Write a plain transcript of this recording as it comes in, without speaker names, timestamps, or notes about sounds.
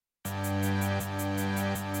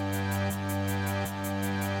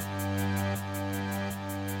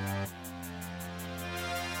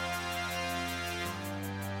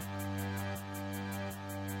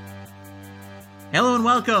Hello and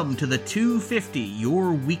welcome to the 250,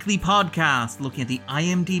 your weekly podcast looking at the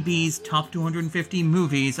IMDb's top 250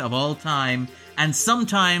 movies of all time, and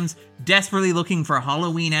sometimes desperately looking for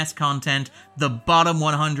Halloween-esque content, the bottom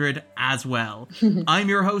 100 as well. I'm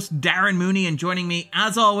your host, Darren Mooney, and joining me,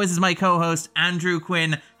 as always, is my co-host, Andrew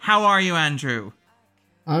Quinn. How are you, Andrew?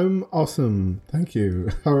 I'm awesome, thank you.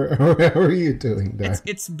 How are you doing, Darren?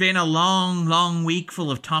 It's been a long week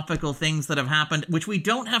full of topical things that have happened, which we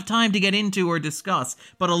don't have time to get into or discuss,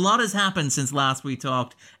 but a lot has happened since last we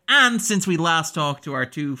talked, and since we last talked to our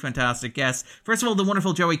two fantastic guests. First of all, the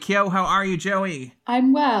wonderful Joey Keogh. How are you, Joey?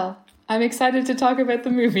 I'm well. I'm excited to talk about the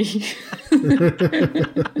movie.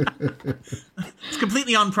 It's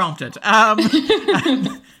completely unprompted.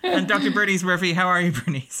 And Dr. Bernice Murphy, how are you,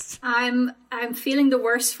 Bernice? I'm feeling the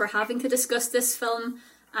worst for having to discuss this film,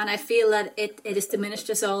 and I feel that it has diminished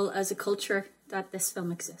us all as a culture that this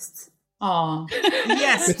film exists. Aww.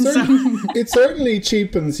 Yes. It certainly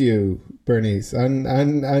cheapens you, Bernice,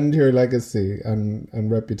 and your legacy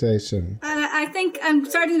and reputation. I think I'm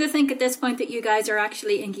starting to think at this point that you guys are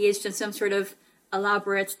actually engaged in some sort of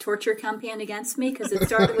elaborate torture campaign against me, because it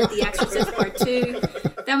started with The Exorcist Part 2,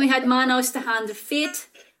 then we had Manos, The Hand of Fate,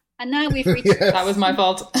 and now we've reached... Yes. That was my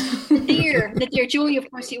fault. The dear Joey,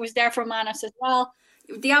 of course, he was there for Manos as well.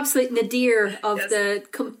 The absolute nadir of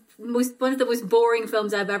one of the most boring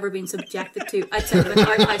films I've ever been subjected to outside of an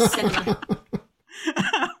art house cinema.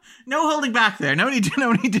 No holding back there. No need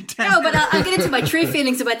to tell. No, but I'll get into my true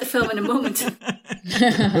feelings about the film in a moment.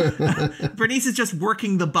 Bernice is just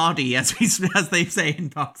working the body, as they say in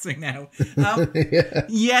boxing now.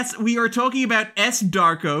 Yes, we are talking about S.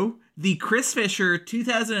 Darko, the Chris Fisher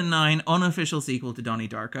 2009 unofficial sequel to Donnie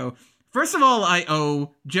Darko. First of all, I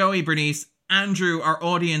owe Joey, Bernice, Andrew, our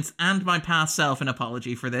audience, and my past self an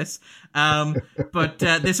apology for this. But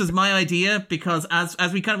this was my idea because as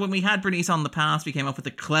we when we had Bernice on the past, we came up with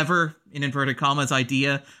a clever, in inverted commas,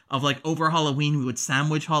 idea of like over Halloween, we would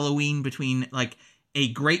sandwich Halloween between like a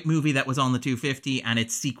great movie that was on the 250 and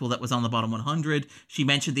its sequel that was on the bottom 100. She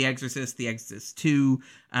mentioned The Exorcist 2.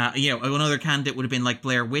 Another candidate would have been like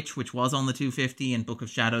Blair Witch, which was on the 250, and Book of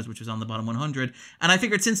Shadows, which was on the bottom 100. And I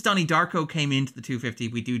figured since Donnie Darko came into the 250,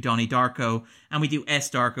 we do Donnie Darko, and we do S.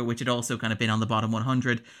 Darko, which had also kind of been on the bottom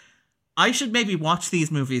 100. I should maybe watch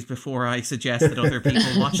these movies before I suggest that other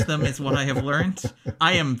people watch them, is what I have learned.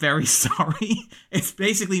 I am very sorry. It's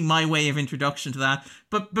basically my way of introduction to that.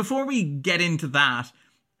 But before we get into that,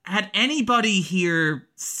 had anybody here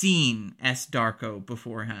seen S. Darko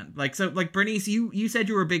beforehand? Like Bernice, you said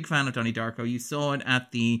you were a big fan of Donnie Darko. You saw it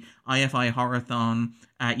at the IFI Horathon.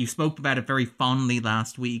 You spoke about it very fondly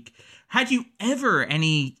last week. Had you ever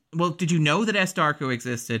did you know that S. Darko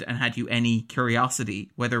existed, and had you any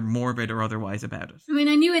curiosity, whether morbid or otherwise, about it? I mean,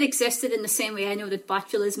 I knew it existed in the same way I know that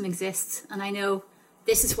botulism exists, and I know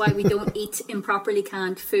this is why we don't eat improperly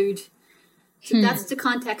canned food. So that's the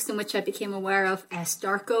context in which I became aware of S.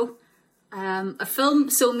 Darko. A film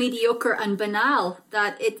so mediocre and banal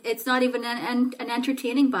that it's not even an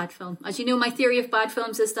entertaining bad film. As you know, my theory of bad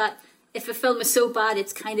films is that if a film is so bad,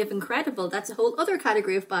 it's kind of incredible. That's a whole other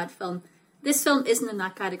category of bad film. This film isn't in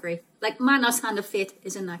that category. Like Manos, Hand of Fate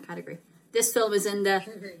is in that category. This film is in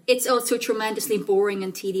it's also tremendously boring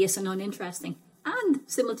and tedious and uninteresting. And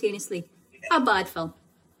simultaneously, a bad film.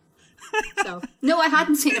 So, no, I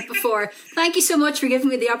hadn't seen it before. Thank you so much for giving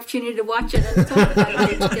me the opportunity to watch it and talk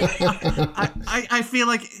about it today. I feel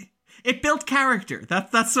like it built character.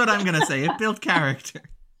 That's what I'm going to say. It built character.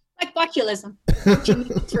 Like botulism.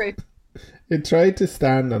 Through. It tried to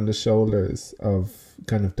stand on the shoulders of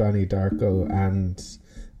kind of Donnie Darko and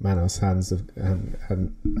Manos, Hands of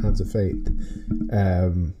Fate,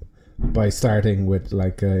 by starting with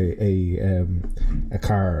like a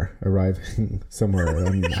car arriving somewhere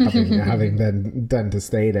and having then to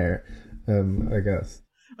stay there. I guess.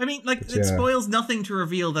 I mean, like, it spoils nothing to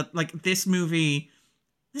reveal that like this movie,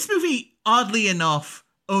 oddly enough,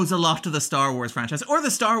 owes a lot to the Star Wars franchise, or the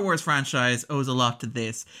Star Wars franchise owes a lot to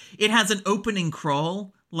this. It has an opening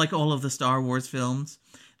crawl, like all of the Star Wars films.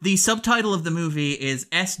 The subtitle of the movie is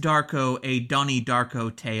S. Darko, a Donnie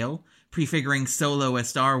Darko Tale, prefiguring Solo, a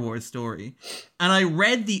Star Wars story. And I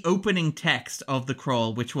read the opening text of the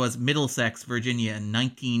crawl, which was Middlesex, Virginia,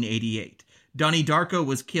 1988. Donnie Darko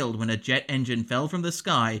was killed when a jet engine fell from the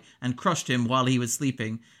sky and crushed him while he was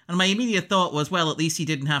sleeping. And my immediate thought was, well, at least he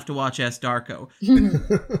didn't have to watch S. Darko.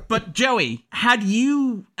 But Joey, had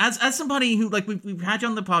you, as somebody who, like, we've had you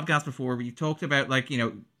on the podcast before, we talked about, like, you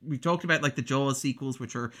know, we talked about like the Jaws sequels,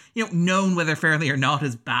 which are, you know, known whether fairly or not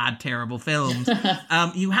as bad, terrible films.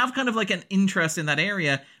 You have kind of like an interest in that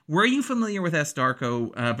area. Were you familiar with S.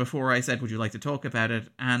 Darko before I said, would you like to talk about it?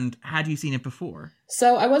 And had you seen it before?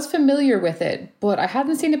 So I was familiar with it, but I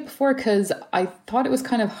hadn't seen it before because I thought it was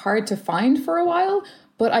kind of hard to find for a while.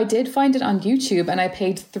 But I did find it on YouTube and I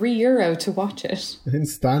paid €3 to watch it. In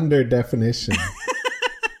standard definition.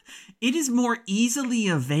 It is more easily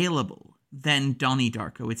available than Donnie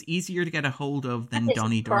Darko. It's easier to get a hold of than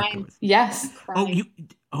Donnie Darko is. Yes.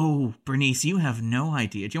 Bernice, you have no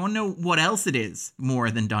idea. Do you want to know what else it is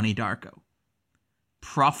more than Donnie Darko?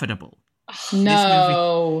 Profitable.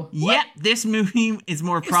 No. This movie is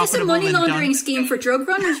more profitable. Is this a money laundering scheme for drug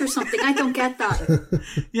runners or something? I don't get that.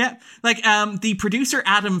 Yeah, like the producer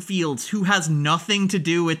Adam Fields, who has nothing to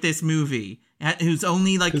do with this movie, who's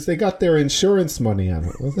only like because they got their insurance money on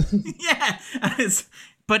it, wasn't it? Yeah,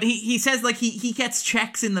 but he says like he gets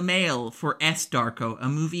checks in the mail for S. Darko, a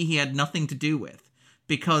movie he had nothing to do with,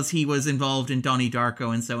 because he was involved in Donnie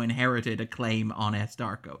Darko and so inherited a claim on S.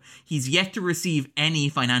 Darko. He's yet to receive any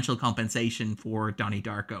financial compensation for Donnie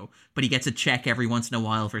Darko, but he gets a check every once in a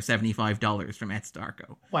while for $75 from S.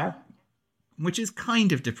 Darko. Wow. Which is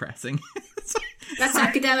kind of depressing. That's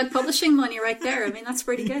academic publishing money right there. I mean, that's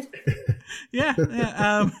pretty good. Yeah.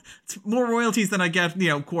 It's more royalties than I get,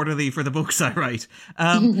 quarterly for the books I write.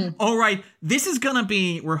 All right. This is going to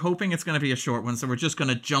be, we're hoping it's going to be a short one, so we're just going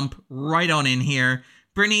to jump right on in here.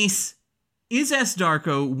 Bernice, is S.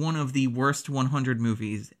 Darko one of the worst 100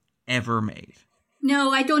 movies ever made?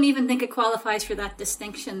 No, I don't even think it qualifies for that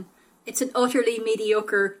distinction. It's an utterly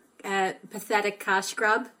mediocre, pathetic cash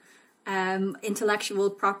grab. Intellectual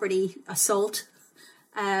property assault.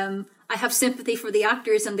 I have sympathy for the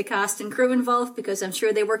actors and the cast and crew involved because I'm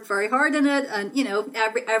sure they worked very hard in it, and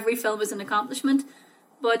every film is an accomplishment.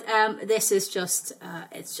 But this is just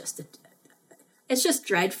it's just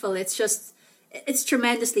dreadful. It's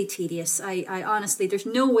tremendously tedious. I honestly, there's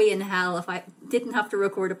no way in hell if I didn't have to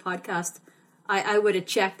record a podcast, I would have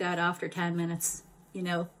checked out after 10 minutes.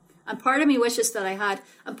 And part of me wishes that I had,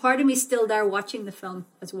 and part of me still there watching the film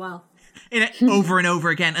as well. Over and over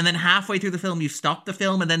again, and then halfway through the film you stop the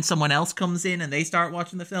film and then someone else comes in and they start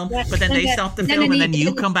watching the film, but then they stop the film and then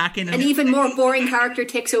you come back in, and an even more boring character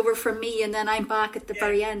takes over from me, and then I'm back at the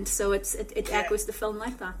very end, so it echoes the film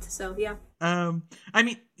like that. So yeah.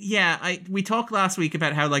 We talked last week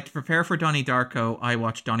about how, like, to prepare for Donnie Darko, I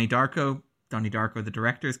watched Donnie Darko the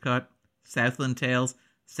director's cut, Southland Tales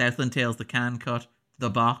the Cannes cut, The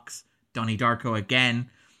Box, Donnie Darko again.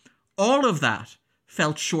 All of that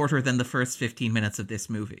felt shorter than the first 15 minutes of this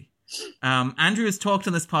movie. Andrew has talked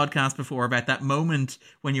on this podcast before about that moment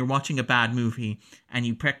when you're watching a bad movie and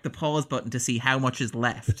you press the pause button to see how much is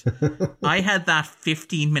left. I had that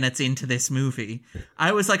 15 minutes into this movie.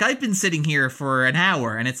 I was like, I've been sitting here for an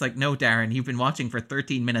hour, and it's like, no, Darren, you've been watching for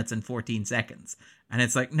 13 minutes and 14 seconds. And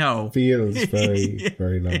it's like, no. Feels very,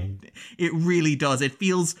 very long. It really does. It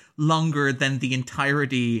feels longer than the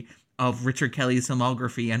entirety of Richard Kelly's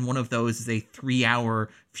filmography, and one of those is a 3-hour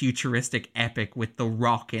futuristic epic with The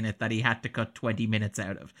Rock in it that he had to cut 20 minutes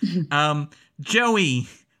out of. Joey,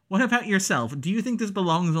 what about yourself? Do you think this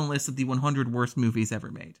belongs on a list of the 100 worst movies ever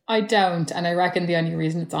made? I don't, and I reckon the only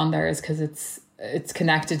reason it's on there is because it's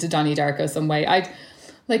connected to Donnie Darko some way.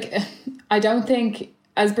 I don't think,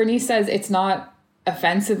 as Bernice says, it's not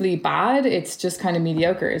offensively bad, it's just kind of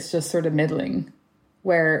mediocre. It's just sort of middling,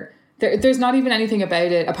 where there's not even anything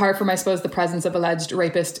about it, apart from, I suppose, the presence of alleged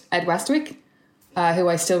rapist Ed Westwick, who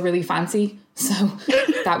I still really fancy. So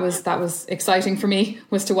that was exciting for me,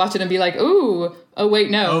 was to watch it and be like, ooh, oh wait,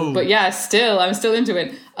 no. Oh. But yeah, I'm still into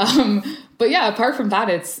it. But yeah, apart from that,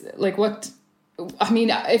 it's like, what... I mean,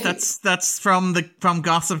 that's from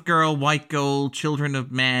Gossip Girl, White Gold, Children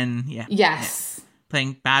of Men. Yeah. Yes. Yeah.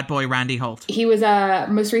 Playing bad boy Randy Holt. He was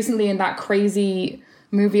most recently in that crazy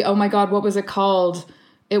movie. Oh my God, what was it called?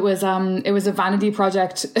 It was a vanity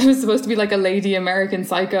project. It was supposed to be like a lady American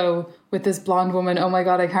Psycho with this blonde woman. Oh my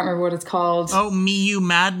God, I can't remember what it's called. Oh, Me You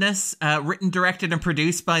Madness, written, directed and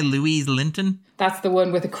produced by Louise Linton. That's the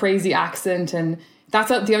one with a crazy accent, and that's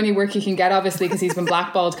the only work he can get, obviously, because he's been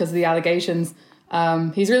blackballed because of the allegations.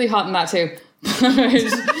 He's really hot in that too.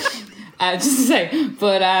 Just to say.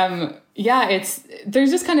 But yeah,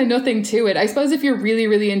 there's just kind of nothing to it. I suppose if you're really,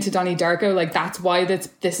 really into Donnie Darko, like, that's why this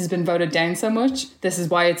has been voted down so much. This is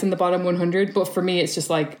why it's in the bottom 100. But for me, it's just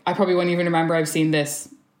like, I probably won't even remember I've seen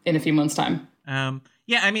this in a few months' time.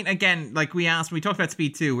 Yeah, I mean, again, like we talked about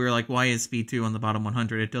Speed 2, we were like, why is Speed 2 on the bottom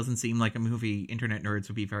 100? It doesn't seem like a movie internet nerds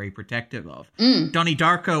would be very protective of. Donnie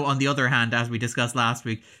Darko, on the other hand, as we discussed last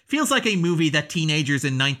week, feels like a movie that teenagers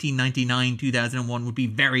in 1999, 2001 would be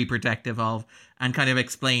very protective of, and kind of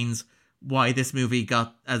explains why this movie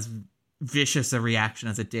got as vicious a reaction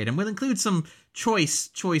as it did. And we'll include some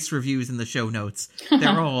choice reviews in the show notes.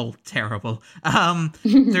 They're all terrible.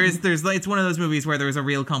 It's one of those movies where there's a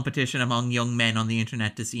real competition among young men on the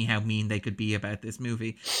internet to see how mean they could be about this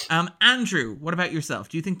movie. Andrew, what about yourself?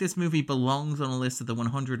 Do you think this movie belongs on a list of the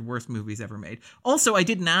 100 worst movies ever made? Also, I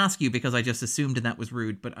didn't ask you because I just assumed, and that was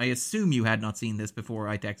rude, but I assume you had not seen this before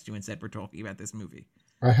I texted you and said we're talking about this movie.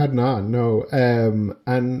 I had not, no. And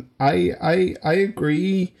I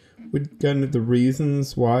agree with kind of the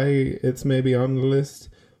reasons why it's maybe on the list,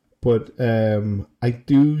 but I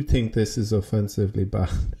do think this is offensively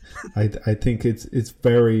bad. I think it's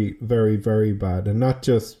very, very, very bad, and not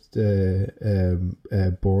just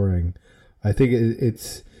boring. I think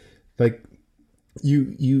it's like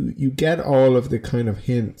you get all of the kind of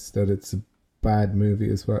hints that it's a bad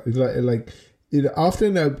movie as well.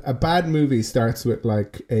 Often a bad movie starts with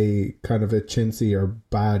like a kind of a chintzy or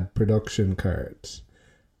bad production card.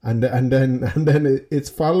 And then it's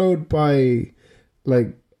followed by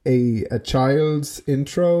like a child's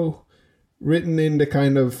intro written in the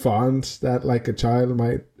kind of font that like a child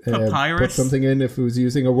might put something in if it was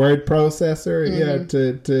using a word processor,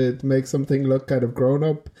 to make something look kind of grown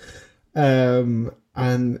up. And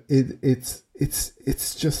it's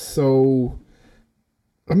just so.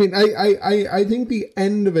 I mean, I think the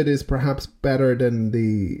end of it is perhaps better than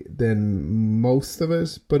most of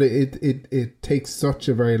it, but it takes such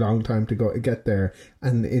a very long time to get there,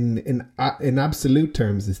 and in absolute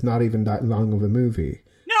terms, it's not even that long of a movie.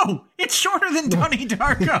 No, it's shorter than Donnie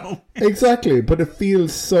Darko. Exactly, but it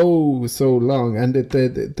feels so long, and it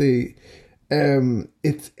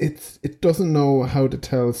doesn't know how to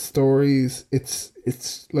tell stories.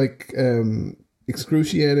 It's like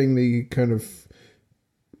excruciatingly kind of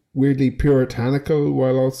weirdly puritanical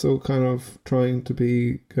while also kind of trying to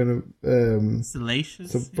be kind of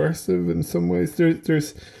salacious, subversive in some ways.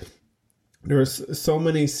 There's so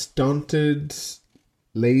many stunted,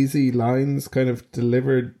 lazy lines kind of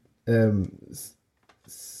delivered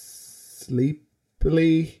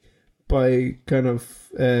sleepily by kind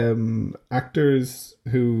of actors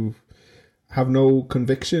who have no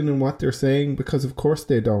conviction in what they're saying, because of course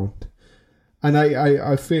they don't. And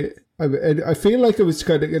I feel like it was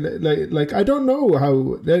kind of like I don't know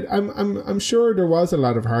how. I'm sure there was a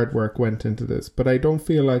lot of hard work went into this, but I don't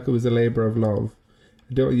feel like it was a labor of love.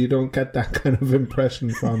 You don't get that kind of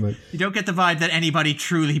impression from it. You don't get the vibe that anybody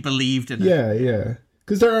truly believed in it. Yeah.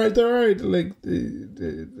 Because there are like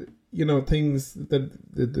things that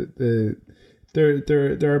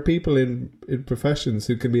there are people in professions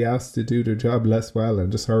who can be asked to do their job less well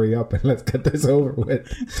and just hurry up and let's get this over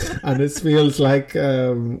with. And this feels like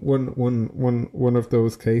one of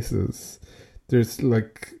those cases. There's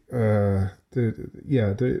like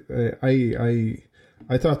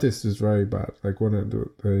I thought this was very bad. Like one of it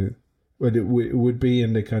would be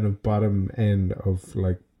in the kind of bottom end of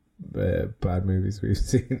like bad movies we've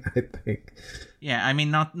seen, I think. Yeah, I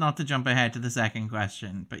mean, not to jump ahead to the second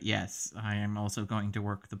question, but yes, I am also going to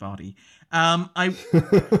work the body. I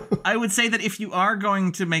would say that if you are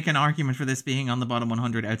going to make an argument for this being on the bottom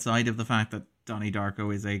 100 outside of the fact that Donnie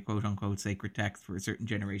Darko is a quote-unquote sacred text for a certain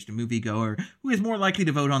generation of moviegoer who is more likely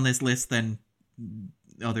to vote on this list than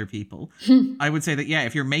other people, I would say that, yeah,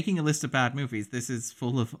 if you're making a list of bad movies, this is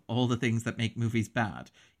full of all the things that make movies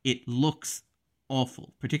bad. It looks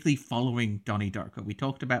awful, particularly following Donnie Darko. We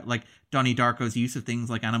talked about like Donnie Darko's use of things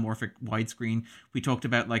like anamorphic widescreen. We talked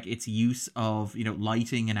about like its use of,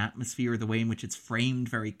 lighting and atmosphere, the way in which it's framed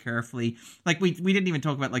very carefully. Like we didn't even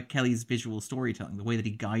talk about like Kelly's visual storytelling, the way that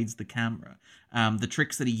he guides the camera. The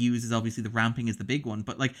tricks that he uses, obviously the ramping is the big one,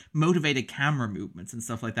 but like motivated camera movements and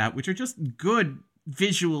stuff like that, which are just good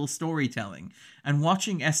visual storytelling. And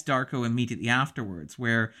watching S. Darko immediately afterwards,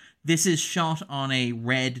 where this is shot on a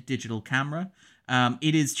red digital camera.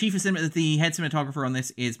 It is the head cinematographer on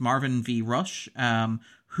this is Marvin V. Rush,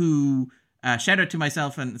 who, shout out to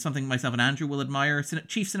myself and something myself and Andrew will admire,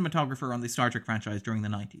 chief cinematographer on the Star Trek franchise during the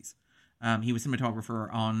 90s. He was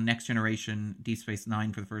cinematographer on Next Generation, Deep Space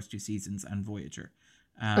Nine for the first 2 seasons, and Voyager.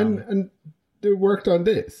 And they worked on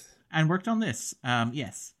this? And worked on this,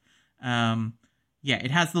 yes. Yeah,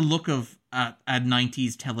 it has the look of a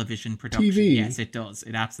 90s television production. TV. Yes, it does.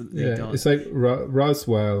 It absolutely does. It's like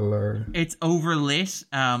Roswell or... It's overlit.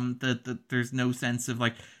 There's no sense of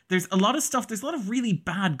like... There's a lot of stuff. There's a lot of really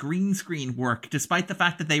bad green screen work, despite the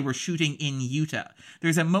fact that they were shooting in Utah.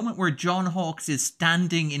 There's a moment where John Hawkes is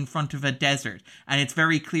standing in front of a desert, and it's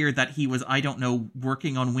very clear that he was, I don't know,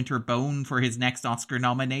 working on Winter Bone for his next Oscar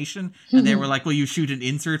nomination. And they were like, "Will you shoot an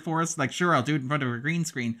insert for us?" Like, sure, I'll do it in front of a green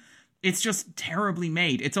screen. It's just terribly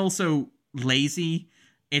made. It's also lazy.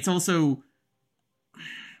 It's also...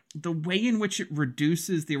 the way in which it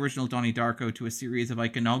reduces the original Donnie Darko to a series of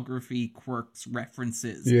iconography, quirks,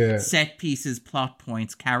 references, set pieces, plot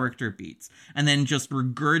points, character beats, and then just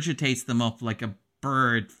regurgitates them up like a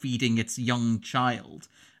bird feeding its young child,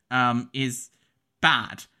 is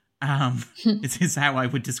bad. Is how I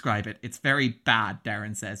would describe it. It's very bad,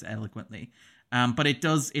 Darren says eloquently. But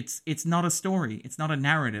it's not a story. It's not a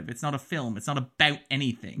narrative. It's not a film. It's not about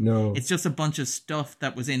anything. No. It's just a bunch of stuff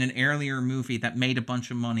that was in an earlier movie that made a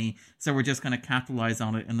bunch of money. So we're just going to capitalize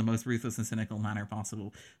on it in the most ruthless and cynical manner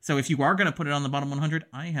possible. So if you are going to put it on the bottom 100,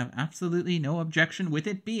 I have absolutely no objection with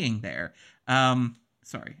it being there.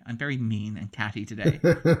 Sorry, I'm very mean and catty today.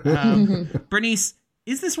 Bernice,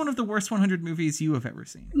 is this one of the worst 100 movies you have ever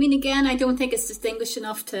seen? I mean, again, I don't think it's distinguished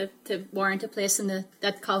enough to warrant a place in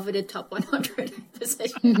that coveted top 100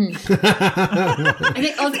 position. I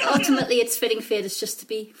think ultimately its fitting fate is just to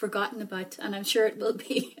be forgotten about, and I'm sure it will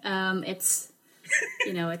be. It's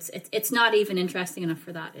not even interesting enough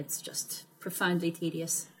for that. It's just profoundly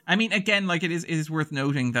tedious. I mean, again, like it is worth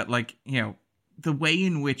noting that, like, you know, the way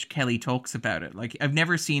in which Kelly talks about it, like, I've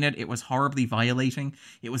never seen it. It was horribly violating.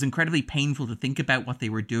 It was incredibly painful to think about what they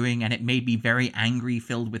were doing, and it made me very angry,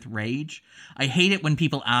 filled with rage. I hate it when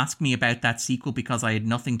people ask me about that sequel because I had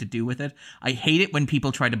nothing to do with it. I hate it when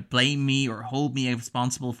people try to blame me or hold me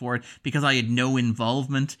responsible for it because I had no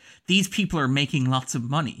involvement. These people are making lots of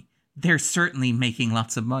money. They're certainly making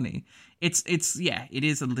lots of money. It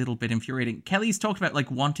is a little bit infuriating. Kelly's talked about, like,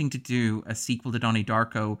 wanting to do a sequel to Donnie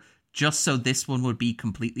Darko just so this one would be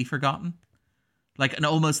completely forgotten. Like an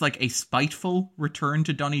almost like a spiteful return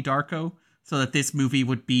to Donnie Darko so that this movie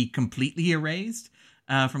would be completely erased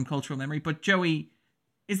from cultural memory. But Joey,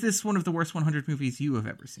 is this one of the worst 100 movies you have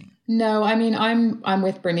ever seen? No, I mean, I'm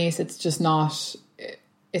with Bernice. It's just not,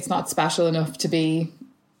 it's not special enough to be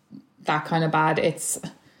that kind of bad.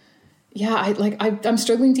 I'm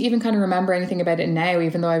struggling to even kind of remember anything about it now,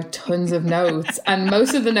 even though I have tons of notes. And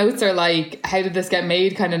most of the notes are like, how did this get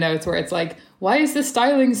made kind of notes, where it's like, why is the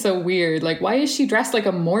styling so weird? Like, why is she dressed like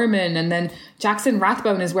a Mormon? And then Jackson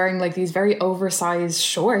Rathbone is wearing like these very oversized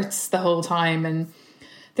shorts the whole time. And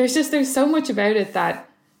there's so much about it that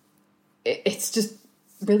it's just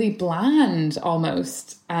really bland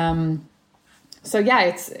almost. So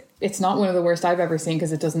yeah, it's not one of the worst I've ever seen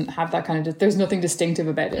because it doesn't have that kind of, there's nothing distinctive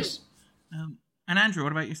about it. And Andrew,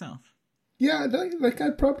 what about yourself? Yeah, I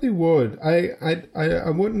probably would. I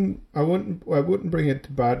wouldn't bring it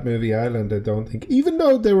to Bad Movie Island. I don't think, even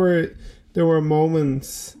though there were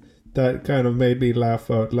moments that kind of made me laugh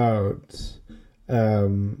out loud.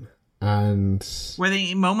 And were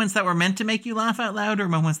they moments that were meant to make you laugh out loud, or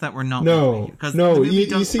moments that were not? No, because no.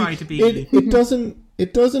 You see, try to be.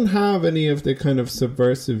 It doesn't have any of the kind of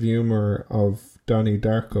subversive humor of Donnie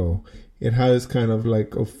Darko. It has kind of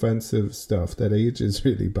like offensive stuff that ages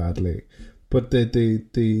really badly. But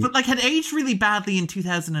But like had aged really badly in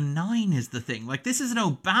 2009 is the thing. Like, this is an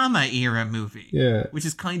Obama era movie. Yeah. Which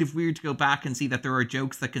is kind of weird to go back and see that there are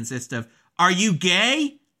jokes that consist of, are you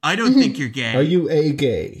gay? I don't think you're gay. Are you a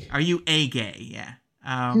gay? Are you a gay? Yeah.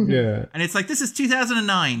 Yeah. And it's like, this is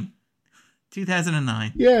 2009.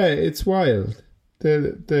 2009. Yeah, it's wild.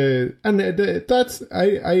 That's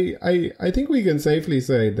I think we can safely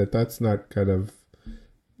say that that's not kind of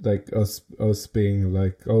like us being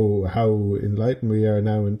like, oh, how enlightened we are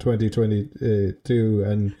now in 2022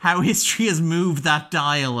 and how history has moved that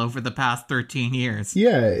dial over the past 13 years.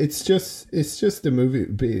 Yeah, it's just the movie.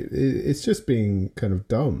 It's just being kind of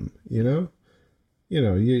dumb, you know. You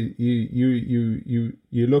know,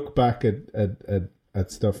 you look back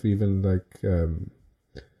at stuff even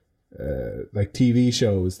like TV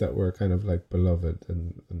shows that were kind of like beloved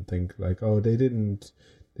and think like, oh, they didn't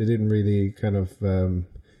really kind of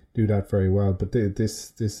do that very well, but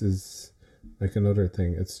this is like another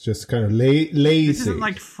thing. It's just kind of lazy. This isn't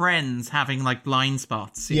like Friends having like blind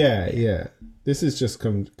spots. Yeah. This is just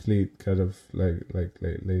complete kind of like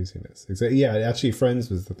laziness. Yeah, actually, Friends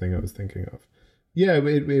was the thing I was thinking of. Yeah,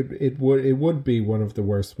 it would be one of the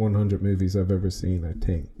worst 100 movies I've ever seen, I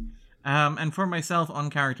think. And for myself,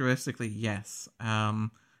 uncharacteristically, yes.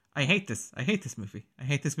 I hate this movie. I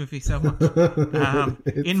hate this movie so much.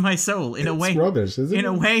 In my soul, in a way. It's rubbish, isn't it? In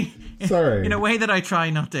a way. Sorry. In a way that I try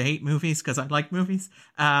not to hate movies because I like movies.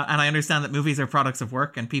 And I understand that movies are products of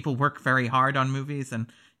work and people work very hard on movies. And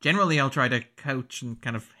generally I'll try to coach and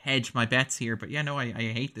kind of hedge my bets here. But yeah, no, I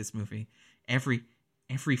hate this movie. Every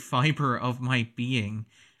fiber of my being.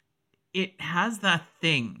 It has that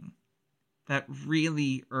thing that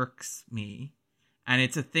really irks me. And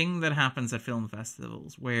it's a thing that happens at film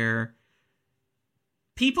festivals where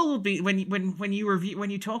people will be when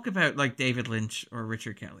you talk about like David Lynch or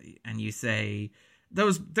Richard Kelly and you say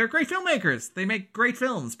they're great filmmakers, they make great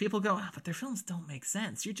films. People go, but their films don't make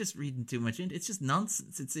sense. You're just reading too much into it. It's just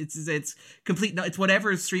nonsense. It's complete. It's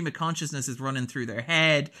whatever stream of consciousness is running through their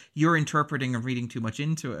head. You're interpreting and reading too much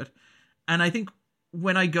into it. And I think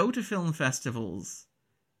when I go to film festivals,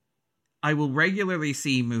 I will regularly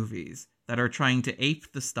see movies that are trying to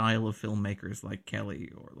ape the style of filmmakers like Kelly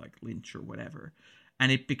or like Lynch or whatever. And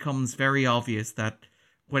it becomes very obvious that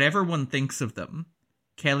whatever one thinks of them,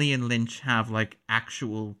 Kelly and Lynch have like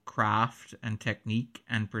actual craft and technique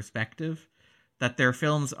and perspective, that their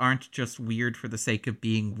films aren't just weird for the sake of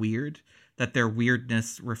being weird, that their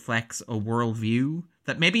weirdness reflects a worldview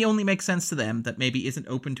that maybe only makes sense to them, that maybe isn't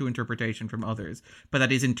open to interpretation from others, but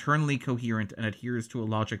that is internally coherent and adheres to a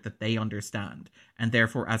logic that they understand. And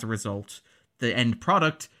therefore, as a result, the end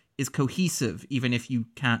product is cohesive, even if you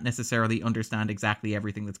can't necessarily understand exactly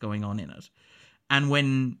everything that's going on in it. And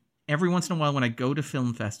when every once in a while, when I go to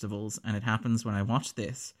film festivals, and it happens when I watch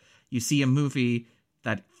this, you see a movie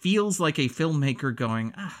that feels like a filmmaker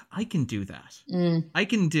going, I can do that. I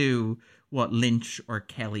can do what Lynch or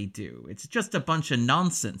Kelly do. It's just a bunch of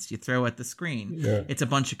nonsense you throw at the screen. Yeah. It's a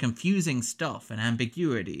bunch of confusing stuff and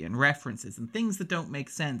ambiguity and references and things that don't make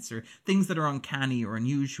sense or things that are uncanny or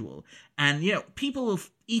unusual. And, you know, people will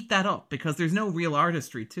eat that up because there's no real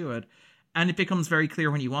artistry to it. And it becomes very clear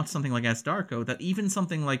when you watch something like S. Darko that even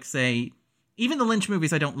something like, say, even the Lynch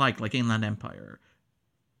movies I don't like Inland Empire,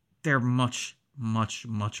 they're much, much,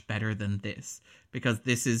 much better than this. Because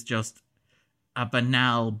this is just a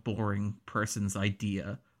banal, boring person's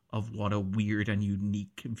idea of what a weird and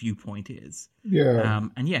unique viewpoint is. Yeah.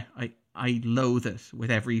 And yeah, I loathe it with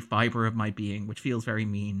every fiber of my being, which feels very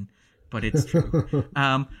mean, but it's true.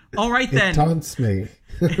 All right then. It taunts me.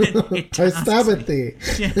 It I stab at thee.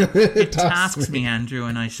 Yeah, it tasks me, Andrew,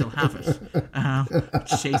 and I shall have it.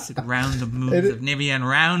 Chase it round the moons of Nivea and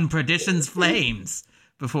round perdition's flames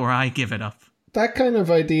before I give it up. That kind of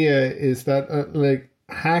idea is that,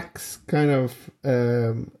 hacks kind of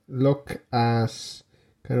look at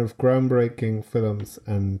kind of groundbreaking films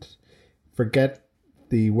and forget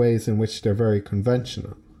the ways in which they're very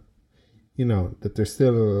conventional. You know, that they're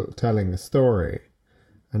still telling a story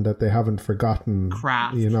and that they haven't forgotten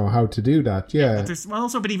craft. You know, how to do that. Yeah.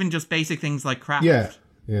 But even just basic things like craft. Yeah.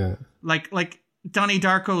 Yeah. Like Donnie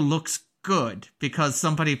Darko looks good because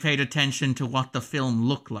somebody paid attention to what the film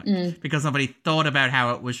looked like, because somebody thought about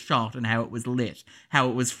how it was shot and how it was lit, how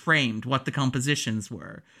it was framed, what the compositions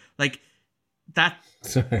were. Like that.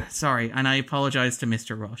 Sorry, and I apologize to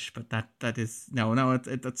Mr. Rush, but that is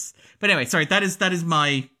that's. But anyway, sorry. That is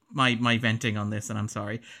my venting on this, and I'm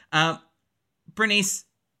sorry. Bernice,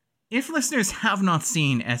 if listeners have not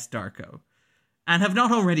seen S. Darko and have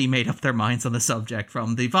not already made up their minds on the subject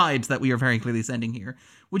from the vibes that we are very clearly sending here,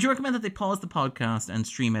 would you recommend that they pause the podcast and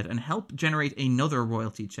stream it and help generate another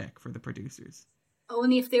royalty check for the producers?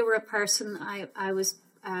 Only if they were a person I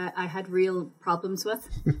had real problems with.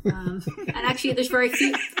 And actually, there's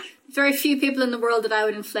very few people in the world that I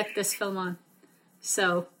would inflict this film on.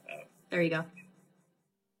 So, there you go.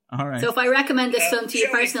 All right. So if I recommend this film to you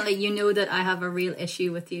personally, you know that I have a real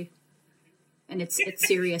issue with you. And it's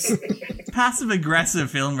serious. Passive-aggressive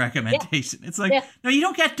film recommendation. Yeah. It's like, no, you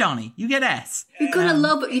don't get Donnie. You get S. You're going to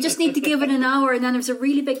love it. You just need to give it an hour, and then there's a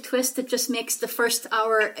really big twist that just makes the first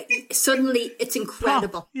hour, suddenly it's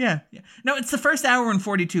incredible. Yeah. No, it's the first hour and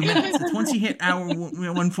 42 minutes. It's once you hit hour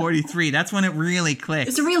 143, that's when it really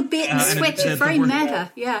clicks. It's a real bait and switch. It's very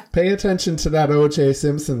meta, yeah. Pay attention to that O.J.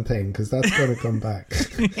 Simpson thing, because that's going to come back.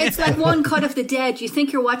 It's like One Cut of the Dead. You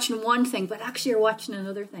think you're watching one thing, but actually you're watching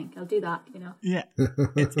another thing. I'll do that, you know. Yeah,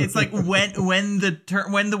 it's like when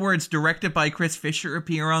the words "directed by Chris Fisher"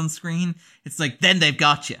 appear on screen, it's like then they've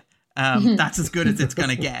got you. That's as good as it's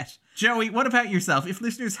gonna get. Joey, what about yourself? If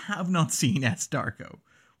listeners have not seen S. Darko,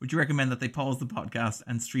 would you recommend that they pause the podcast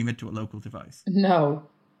and stream it to a local device? No.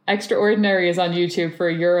 Extraordinary is on YouTube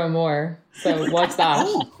for €1 more, so watch that.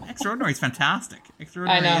 Oh, Extraordinary is fantastic.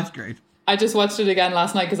 Extraordinary is great. I just watched it again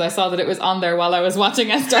last night because I saw that it was on there while I was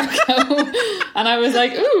watching S. Darko. And I was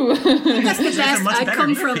like, ooh. That's the best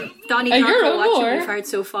outcome from Donnie Darko watching more. we've heard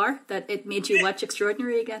so far, that it made you watch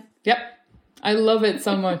Extraordinary again. Yep. I love it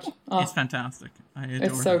so much. Oh, It's fantastic. I adore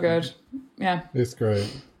it's so it. good. Yeah. It's great.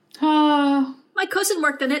 Ah. My cousin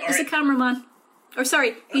worked in it as a cameraman. Or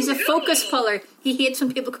sorry, he's a focus puller. He hates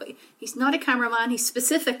when people call he's not a cameraman, he's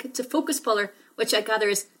specific. It's a focus puller, which I gather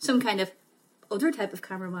is some kind of other type of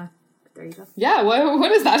cameraman. There you go. Yeah,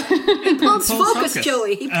 what is that? He pulls Pulls focus, focus.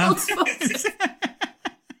 Joey. He pulls focus.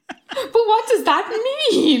 But what does that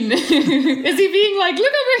mean? Is he being like,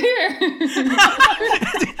 look over here?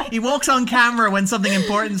 He walks on camera when something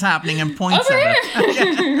important is happening and points Over at here.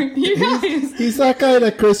 it. You guys. He's that guy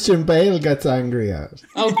that Christian Bale gets angry at.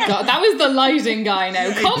 Oh, God. That was the lighting guy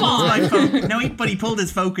now. Come on. No, but he pulled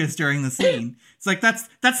his focus during the scene. It's like, that's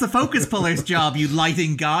the focus puller's job, you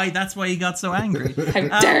lighting guy. That's why he got so angry.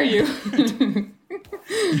 How dare you?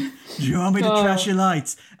 Do you want me to trash your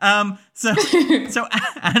lights? So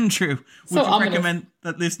Andrew, would you ominous. recommend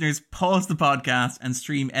that listeners pause the podcast and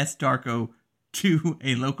stream S. Darko to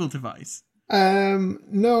a local device?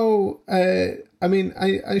 No. I mean,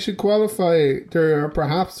 I should qualify. There are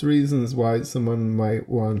perhaps reasons why someone might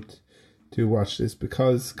want to watch this,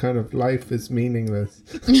 because kind of life is meaningless.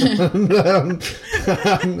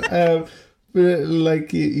 But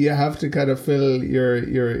like you have to kind of fill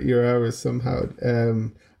your hours somehow.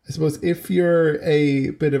 I suppose if you're a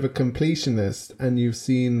bit of a completionist and you've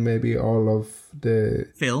seen maybe all of the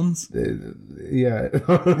Films?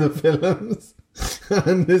 all of the films,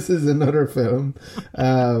 and this is another film,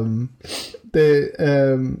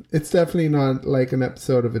 it's definitely not like an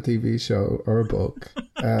episode of a TV show or a book.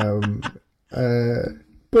 But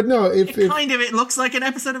no, if It looks like an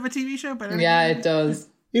episode of a TV show, but Yeah, it does.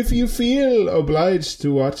 if you feel obliged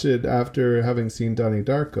to watch it after having seen Donnie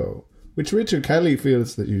Darko, which Richard Kelly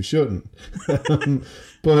feels that you shouldn't.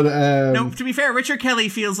 But no, to be fair, Richard Kelly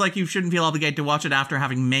feels like you shouldn't feel obligated to watch it after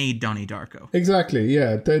having made Donnie Darko. exactly,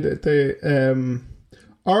 yeah.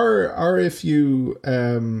 Or if you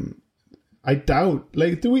I doubt,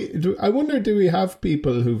 like, do we have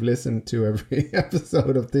people who've listened to every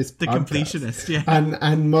episode of this The podcast completionist, yeah.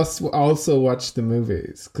 and must also watch the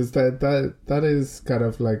movies, because that is kind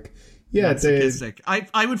of like, yeah, That's sadistic.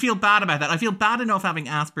 I would feel bad about that. I feel bad enough having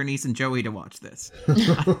asked Bernice and Joey to watch this.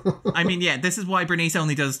 I mean, yeah, this is why Bernice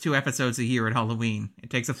only does 2 episodes a year at Halloween. It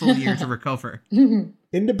takes a full year to recover.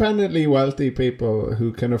 independently wealthy people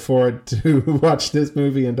who can afford to watch this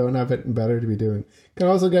movie and don't have anything better to be doing can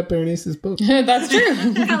also get Bernice's book. That's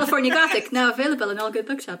true. California Gothic, now available in all good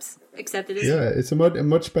bookshops, except it is. Yeah, it's a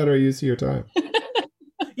much better use of your time.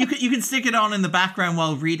 You can stick it on in the background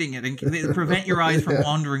while reading it and prevent your eyes from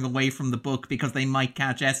wandering away from the book because they might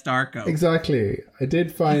catch S. Darko. Exactly. I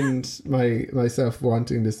did find myself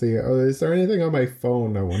wanting to see, is there anything on my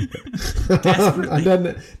phone, I wonder?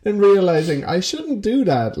 And then realizing I shouldn't do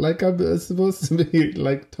that. Like, I'm supposed to be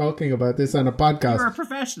like talking about this on a podcast. You're a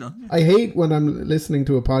professional. I hate when I'm listening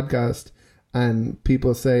to a podcast and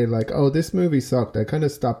people say like, oh, this movie sucked, I kind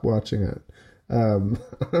of stopped watching it. I'm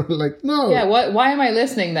like, no. Yeah, why am I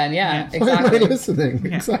listening then? Yeah, Why am I exactly. listening?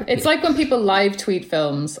 Yeah. Exactly. It's like when people live tweet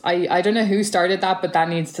films. I don't know who started that, but that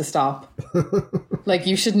needs to stop. Like,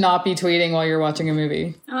 you should not be tweeting while you're watching a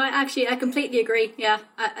movie. Oh, I completely agree. Yeah,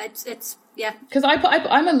 it's yeah. Because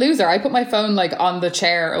I'm a loser. I put my phone like on the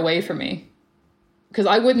chair away from me. Because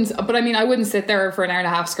I wouldn't sit there for an hour and a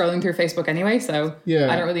half scrolling through Facebook anyway. So yeah.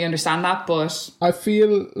 I don't really understand that. But I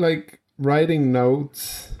feel like writing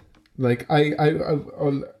notes. Like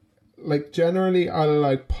I'll like generally I'll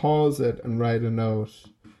like pause it and write a note,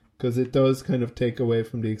 because it does kind of take away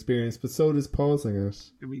from the experience, but so does pausing it.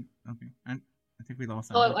 Okay, I think we lost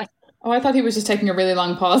that. I thought he was just taking a really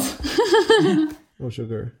long pause. Oh,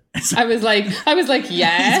 sugar. I was like,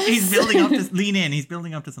 yes. He's building up to lean in. He's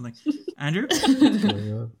building up to something. Andrew? What's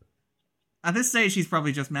going on? At this stage, he's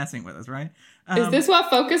probably just messing with us, right? Is this what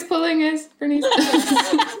focus pulling is, Bernice?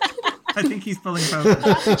 I think he's pulling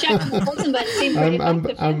focus. Check the button, but it seemed pretty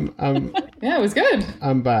effective. Yeah, it was good.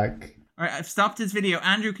 I'm back. All right, I've stopped his video.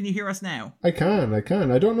 Andrew, can you hear us now? I can. I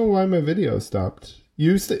don't know why my video stopped.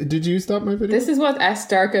 Did you stop my video? This is what S.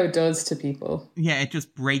 Darko does to people. Yeah, it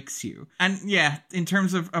just breaks you. And yeah, in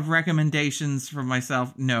terms of recommendations for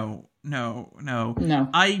myself, no.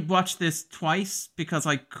 I watched this twice because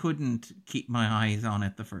I couldn't keep my eyes on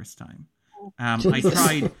it the first time. I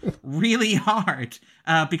tried really hard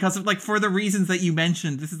because of, like, for the reasons that you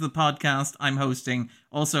mentioned. This is the podcast I'm hosting.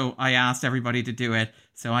 Also, I asked everybody to do it,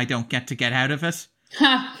 so I don't get to get out of it.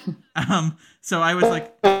 So I was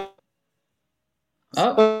like,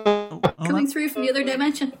 Oh, Coming through from the other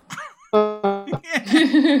dimension.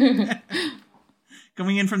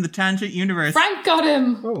 Coming in from the tangent universe. Frank got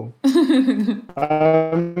him. Oh.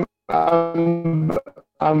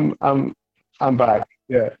 I'm back.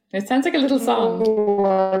 Yeah. It sounds like a little song.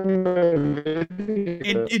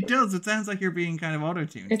 It does. It sounds like you're being kind of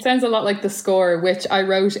auto-tuned. It sounds a lot like the score, which I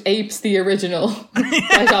wrote apes the original,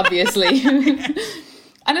 quite obviously.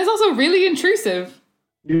 And it's also really intrusive.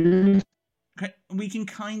 We can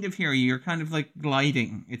kind of hear you. You're kind of like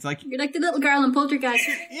gliding. It's like You're like the little girl in Poltergeist.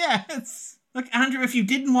 yeah. It's look, Andrew. If you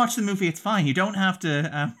didn't watch the movie, it's fine. You don't have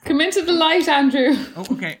to. Come into the light, Andrew. Oh,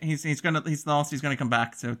 okay. He's lost. He's gonna come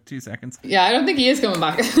back. So 2 seconds. Yeah, I don't think he is coming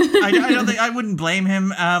back. I don't think I wouldn't blame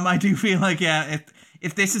him. I do feel like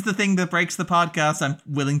if this is the thing that breaks the podcast, I'm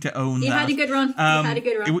willing to own You that. had a good run.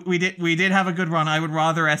 We did have a good run. I would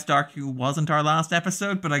rather S. Darko wasn't our last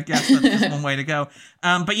episode, but I guess that's just one way to go.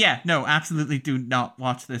 But yeah, no, absolutely do not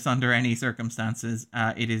watch this under any circumstances.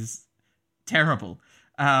 It is terrible.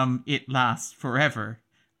 It lasts forever.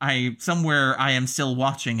 I am still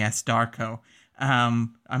watching S. Darko.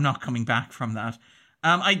 I'm not coming back from that.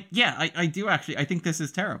 I do actually. I think this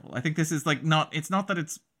is terrible. I think this is like not. It's not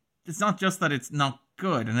just that it's not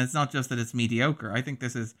good, and it's not just that it's mediocre. I think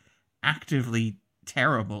this is actively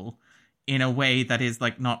terrible in a way that is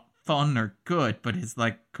like not fun or good, but is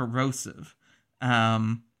like corrosive.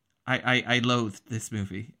 I loathe this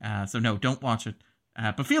movie. So no, don't watch it.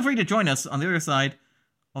 But feel free to join us on the other side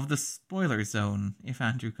of the spoiler zone if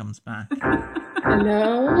Andrew comes back.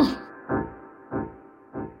 Hello?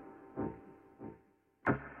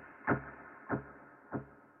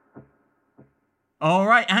 All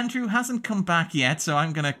right, Andrew hasn't come back yet, so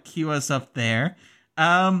I'm going to cue us up there.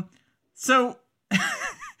 So,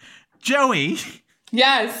 Joey.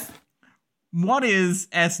 Yes. What is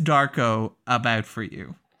S. Darko about for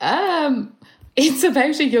you? It's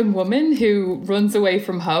about a young woman who runs away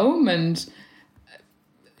from home and,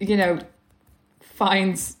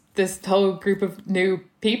 finds this whole group of new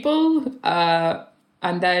people,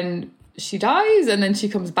 and then she dies, and then she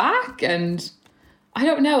comes back, and I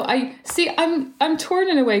don't know. I'm torn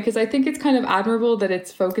in a way because I think it's kind of admirable that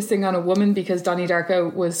it's focusing on a woman because Donnie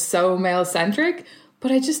Darko was so male-centric,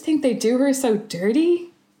 but I just think they do her so dirty.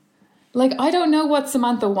 Like, I don't know what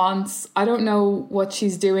Samantha wants. I don't know what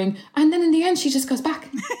she's doing. And then in the end, she just goes back.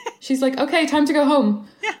 She's like, okay, time to go home.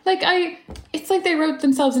 Yeah. Like, it's like they wrote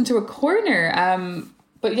themselves into a corner.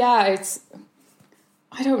 But yeah,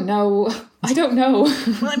 I don't know. Well,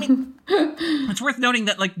 I mean, it's worth noting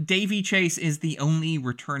that like Davy Chase is the only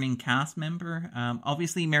returning cast member.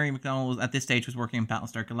 Obviously, Mary McDonnell at this stage was working on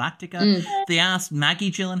Battlestar Galactica. They asked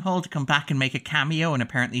Maggie Gyllenhaal to come back and make a cameo, and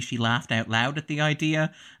apparently she laughed out loud at the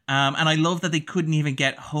idea. And I love that they couldn't even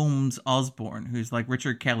get Holmes Osborne, who's like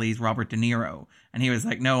Richard Kelly's Robert De Niro, and he was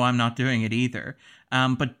like, "No, I'm not doing it either."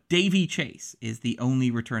 But Davy Chase is the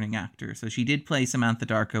only returning actor, so she did play Samantha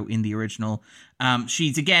Darko in the original.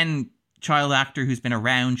 She's again child actor who's been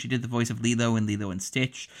around. She did the voice of Lilo in Lilo and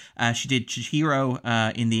Stitch. She did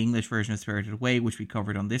Chihiro in the English version of Spirited Away, which we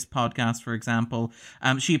covered on this podcast, for example.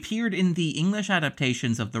 She appeared in the English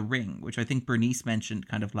adaptations of The Ring, which I think Bernice mentioned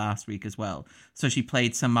kind of last week as well. So she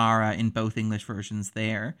played Samara in both English versions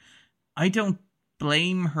there. I don't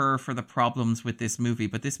blame her for the problems with this movie,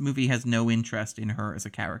 but this movie has no interest in her as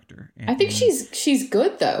a character. I think she's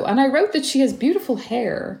good though, and I wrote that she has beautiful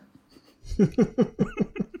hair.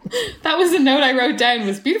 That was a note I wrote down,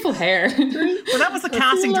 was beautiful hair. Well, that was the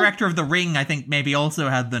casting director of The Ring, I think, maybe also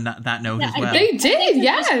had that note as well. They did,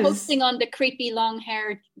 yes. Focusing on the creepy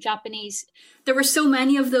long-haired Japanese. There were so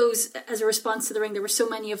many of those, as a response to The Ring, there were so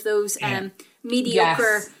many of those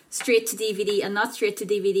mediocre straight-to-DVD and not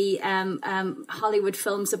straight-to-DVD Hollywood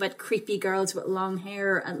films about creepy girls with long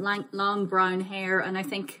hair and long brown hair, and I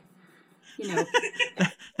think...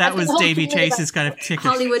 that was Davy Chase's kind of ticket.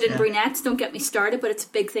 Hollywood and brunettes, don't get me started, but it's a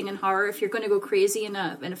big thing in horror. If you're going to go crazy in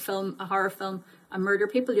a film, a horror film, and murder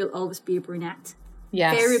people, you'll always be a brunette.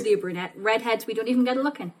 Yes. Invariably a brunette. Redheads, we don't even get a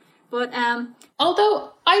look in. But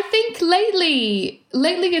although I think lately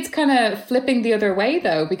it's kind of flipping the other way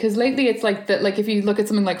though, because lately it's like that. Like if you look at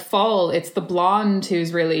something like Fall, it's the blonde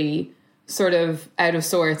who's really sort of out of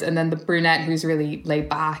sorts, and then the brunette who's really laid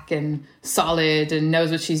back and solid and knows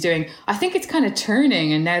what she's doing. I think it's kind of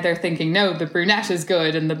turning, and now they're thinking, no, the brunette is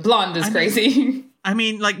good and the blonde is crazy. I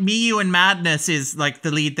mean, like, Miyu in Madness is, like,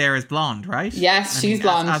 the lead there is blonde, right? Yes, she's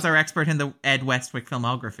blonde. As our expert in the Ed Westwick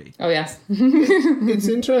filmography. Oh, yes. It's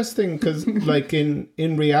interesting because, like, in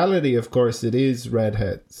reality, of course, it is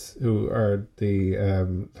redheads who are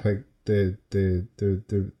the, the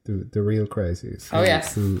real crazies. Oh,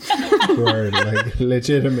 yes. Who are like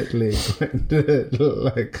legitimately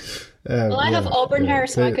like. Well, I have auburn hair,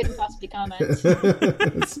 so I couldn't possibly comment.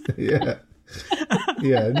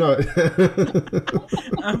 No.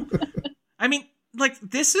 I mean, like,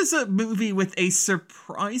 this is a movie with a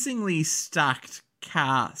surprisingly stacked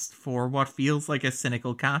cast for what feels like a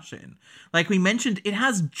cynical cash-in. Like we mentioned, it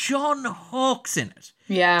has John Hawkes in it.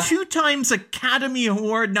 Yeah. 2 times Academy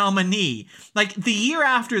Award nominee. Like, the year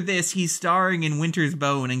after this, he's starring in Winter's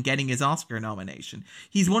Bone and getting his Oscar nomination.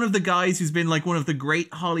 He's one of the guys who's been, like, one of the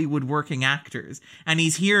great Hollywood working actors. And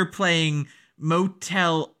he's here playing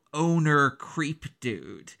motel owner creep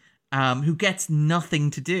dude, who gets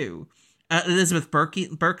nothing to do. Elizabeth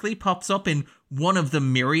Berkley pops up in one of the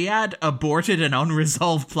myriad aborted and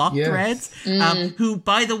unresolved plot threads. Who,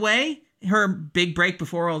 by the way, her big break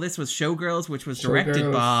before all this was Showgirls, which was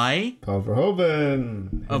directed by Paul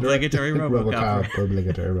Verhoeven. Obligatory RoboCop.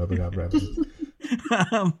 Obligatory RoboCop reference.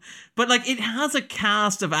 But like, it has a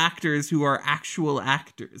cast of actors who are actual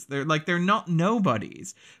actors. They're not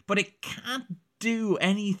nobodies, but it can't do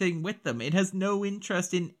anything with them. It has no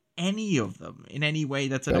interest in any of them in any way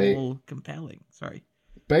that's at all compelling. Sorry.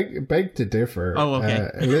 Beg to differ. Oh, okay.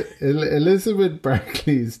 Elizabeth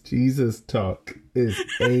Berkley's Jesus talk is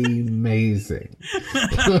amazing.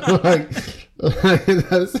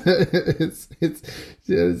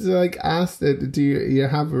 It's like asked it. Do you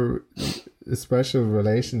have a special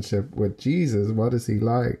relationship with Jesus? What is he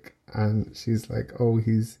like? And she's like, oh,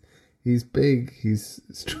 he's big, he's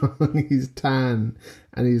strong, he's tan,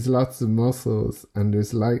 and he's lots of muscles, and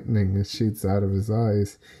there's lightning that shoots out of his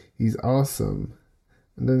eyes. He's awesome.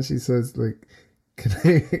 And then she says, like,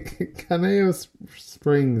 Caneo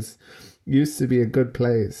Springs used to be a good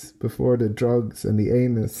place before the drugs and the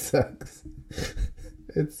anus sex.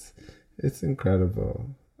 It's incredible.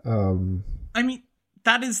 I mean,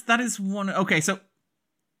 that is one. Okay, so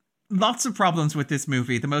lots of problems with this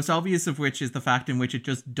movie, the most obvious of which is the fact in which it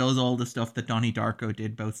just does all the stuff that Donnie Darko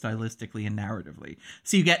did, both stylistically and narratively.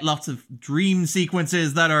 So you get lots of dream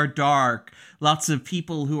sequences that are dark, lots of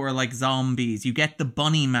people who are like zombies. You get the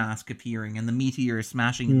bunny mask appearing and the meteor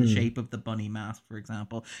smashing the shape of the bunny mask, for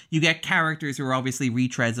example. You get characters who are obviously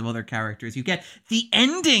retreads of other characters. You get the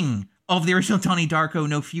ending of the original Donnie Darko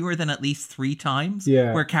no fewer than at least 3 times,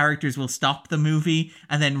 where characters will stop the movie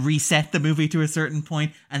and then reset the movie to a certain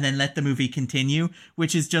point and then let the movie continue,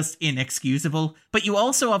 which is just inexcusable. But you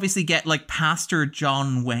also obviously get like Pastor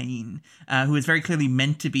John Wayne, who is very clearly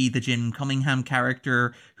meant to be the Jim Cunningham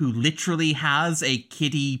character, who literally has a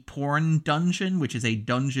kiddie porn dungeon, which is a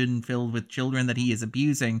dungeon filled with children that he is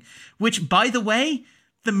abusing, which, by the way,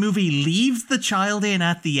 the movie leaves the child in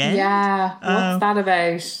at the end. Yeah, what's that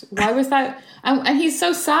about? Why was that? And he's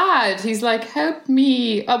so sad. He's like, help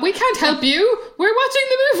me. We can't help you. We're watching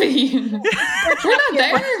the movie. We're not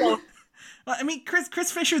there. I mean,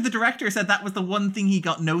 Chris Fisher, the director, said that was the one thing he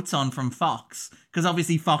got notes on from Fox. Because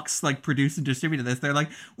obviously Fox like produced and distributed this. They're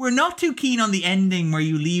like, we're not too keen on the ending where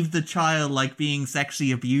you leave the child like being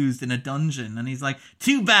sexually abused in a dungeon. And he's like,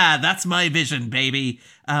 too bad. That's my vision, baby.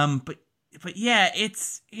 But yeah,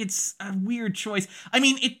 it's a weird choice. I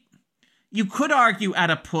mean, you could argue at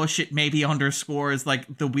a push it maybe underscores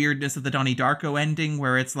like the weirdness of the Donnie Darko ending,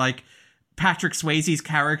 where it's like Patrick Swayze's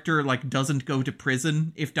character like doesn't go to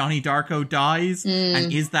prison if Donnie Darko dies,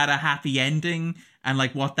 and is that a happy ending, and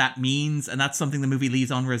like what that means, and that's something the movie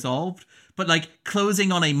leaves unresolved. But like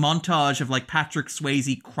closing on a montage of like Patrick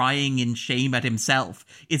Swayze crying in shame at himself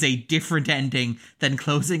is a different ending than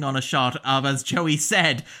closing on a shot of, as Joey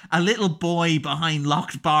said, a little boy behind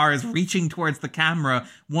locked bars reaching towards the camera,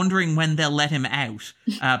 wondering when they'll let him out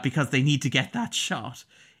because they need to get that shot.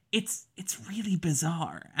 It's really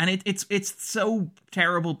bizarre, and it's so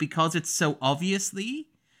terrible because it's so obviously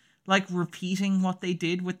like repeating what they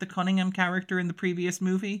did with the Cunningham character in the previous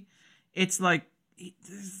movie. It's like,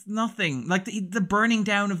 there's nothing like the burning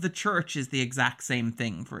down of the church is the exact same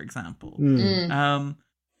thing, for example. You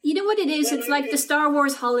know what it is? It's like the Star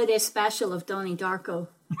Wars holiday special of Donnie Darko,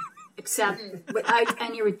 except without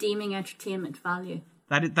any redeeming entertainment value.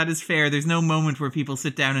 That is fair. There's no moment where people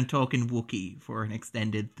sit down and talk in Wookiee for an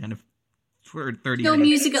extended kind of for 30 no minutes.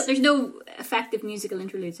 Musical. There's no effective musical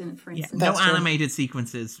interludes in it, for instance. No animated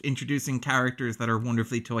sequences introducing characters that are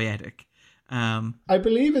wonderfully toyetic. I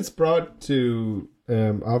believe it's brought to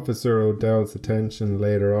Officer Odell's attention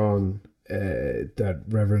later on that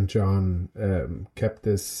Reverend John kept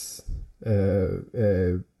this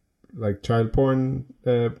like child porn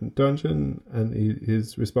dungeon, and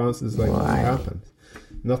his response is like, "What happened?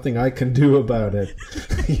 Nothing I can do about it."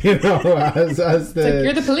 you know, as the like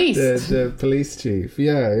you're the police, the police chief.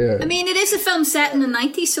 Yeah. I mean, it is a film set in the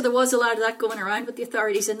 90s, so there was a lot of that going around with the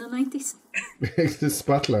authorities in the 90s. The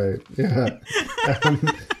spotlight, yeah.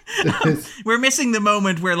 We're missing the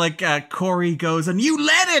moment where like Corey goes and you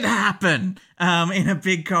let it happen in a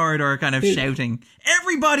big corridor, kind of shouting.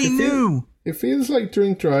 Everybody knew. It feels like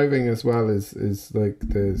drink driving as well is like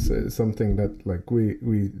there's something that like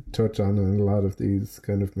we touch on in a lot of these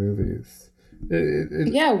kind of movies.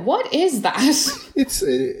 What is that?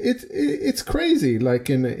 It's crazy. Like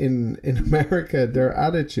in America, their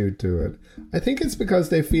attitude to it. I think it's because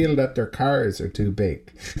they feel that their cars are too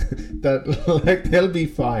big, that like they'll be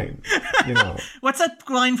fine. You know, what's that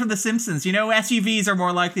line from The Simpsons? You know, SUVs are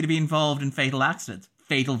more likely to be involved in fatal accidents.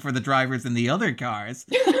 Fatal for the drivers in the other cars.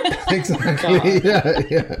 Exactly.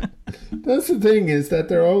 Yeah. That's the thing, is that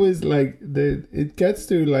they're always like it gets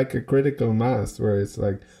to like a critical mass where it's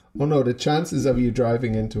like, oh no, the chances of you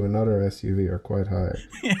driving into another SUV are quite high.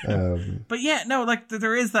 Yeah. But yeah, no, like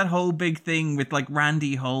there is that whole big thing with like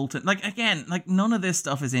Randy Holt. And, like, again, like none of this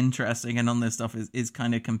stuff is interesting and none of this stuff is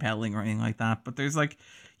kind of compelling or anything like that. But there's like,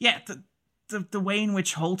 yeah, the way in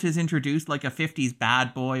which Holt is introduced, like a 50s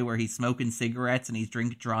bad boy where he's smoking cigarettes and he's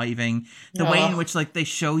drink driving. The way in which like they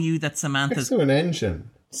show you that Samantha's... Next to an engine.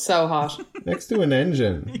 So hot. Next to an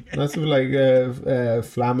engine. That's with like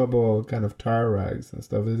flammable kind of tar rags and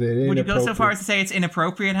stuff. Is it Would you go so far as to say it's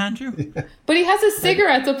inappropriate, Andrew? Yeah. But he has his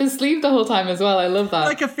cigarettes up his sleeve the whole time as well. I love that.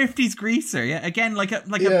 Like a 50s greaser, yeah. Again, like a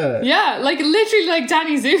yeah, like literally like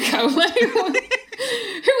Danny Zuko. Like,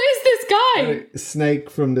 who is this guy? Snake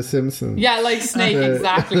from The Simpsons. Yeah, like Snake,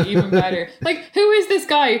 exactly, even better. Like, who is this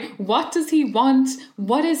guy? What does he want?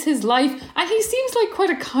 What is his life? And he seems like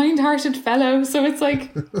quite a kind-hearted fellow, so it's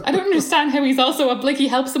like, I don't understand how he's also like, he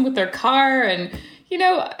helps them with their car, and, you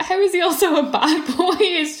know, how is he also a bad boy?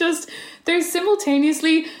 It's just, there's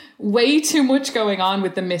simultaneously way too much going on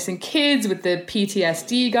with the missing kids, with the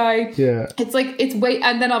PTSD guy. Yeah. It's like,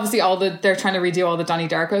 and then obviously they're trying to redo all the Donnie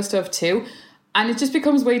Darko stuff too. And it just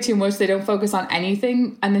becomes way too much. They don't focus on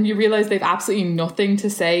anything. And then you realize they've absolutely nothing to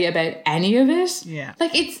say about any of it. Yeah.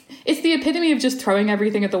 Like, it's the epitome of just throwing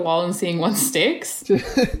everything at the wall and seeing what sticks.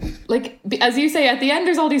 Like, as you say, at the end,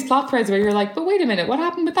 there's all these plot threads where you're like, but wait a minute, what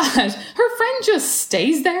happened with that? Her friend just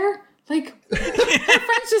stays there. Like, her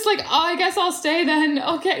friend's just like, oh, I guess I'll stay then.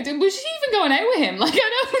 Okay. Was she even going out with him? Like, I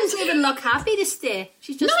don't... She doesn't even look happy to stay.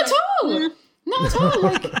 She's just Not at all. Not at all.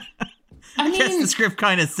 Like... I guess the script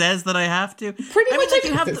kind of says that I have to. Pretty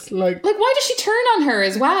much, like, why does she turn on her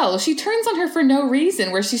as well? She turns on her for no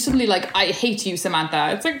reason, where she's suddenly like, I hate you,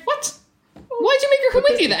 Samantha. It's like, what? Why'd you make her come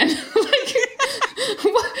with you then?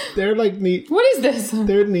 Like, what? They're like, what is this?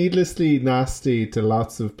 They're needlessly nasty to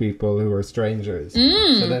lots of people who are strangers.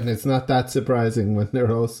 So then it's not that surprising when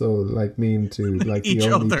they're also like mean to like the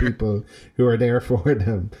only people who are there for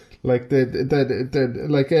them. Like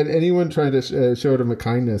like anyone trying to show them a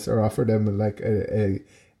kindness or offer them like a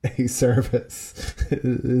service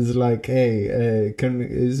is like, hey,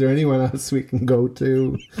 is there anyone else we can go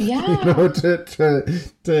to? Yeah, you know,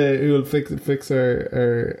 to who will fix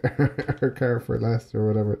her car for less or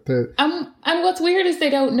whatever. And what's weird is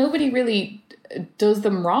nobody really does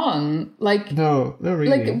them wrong. Like, no, not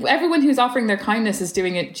really. Like, everyone who's offering their kindness is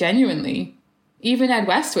doing it genuinely. Even Ed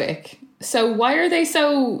Westwick. So why are they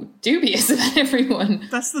so dubious about everyone?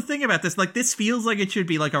 That's the thing about this. Like, this feels like it should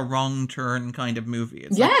be like a wrong turn kind of movie.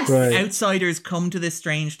 It's yes. Like outsiders come to this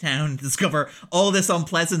strange town, discover all this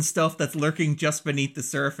unpleasant stuff that's lurking just beneath the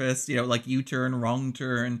surface. You know, like U-turn, wrong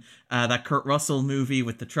turn, that Kurt Russell movie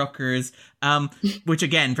with the truckers, which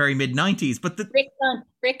again, very mid-90s. But the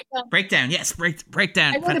Breakdown. Yes,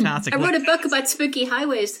 Breakdown. Fantastic. I wrote a book about spooky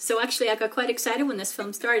highways, so actually I got quite excited when this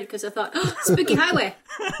film started because I thought, oh, spooky highway.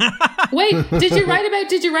 Wait, did you write about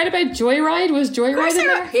Joyride? Was Joyride in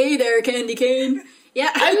there? Hey there, Candy Cane.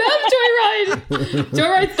 Yeah. I love Joyride.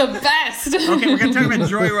 Joyride's the best. Okay, we're going to talk about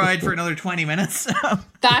Joyride for another 20 minutes.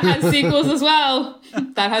 That has sequels as well.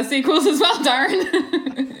 Darren.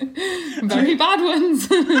 Very bad ones.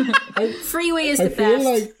 Freeway is the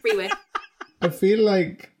best. Freeway. I feel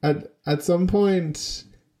like at some point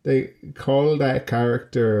they call that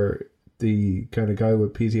character the kind of guy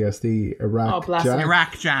with PTSD Iraq Jack.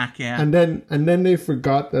 Iraq Jack, yeah. And then they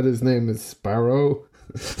forgot that his name is Sparrow.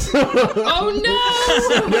 Oh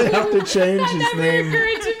no! So they have to change his name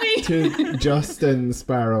to Justin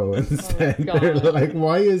Sparrow instead. They're like,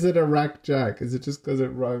 why is it Iraq Jack? Is it just because it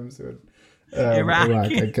rhymes with Iraq.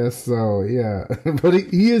 I guess so, yeah. But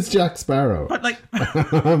he is Jack Sparrow. But like,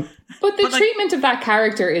 but the treatment of that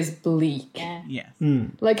character is bleak. yeah.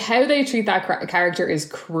 Like how they treat that character is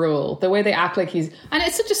cruel. The way they act like and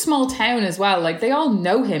it's such a small town as well. Like they all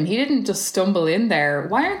know him. He didn't just stumble in there.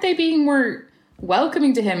 Why aren't they being more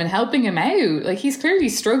welcoming to him and helping him out? Like he's clearly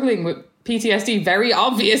struggling with PTSD, very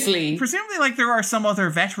obviously. Presumably, like, there are some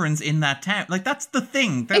other veterans in that town. Like, that's the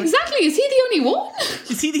thing. Exactly. Is he the only one?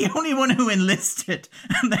 Is he the only one who enlisted?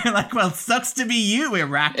 And they're like, well, sucks to be you,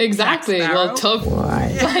 Iraq. Exactly. Well, tough.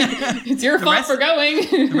 Why? Like, it's your fault for going.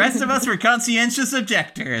 The rest of us were conscientious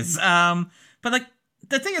objectors. But, like,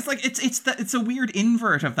 the thing is, like, it's a weird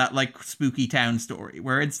invert of that, like, spooky town story,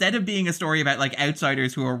 where instead of being a story about, like,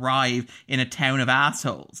 outsiders who arrive in a town of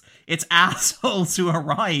assholes, it's assholes who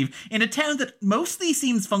arrive in a town that mostly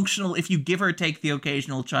seems functional if you give or take the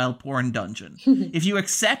occasional child porn dungeon. If you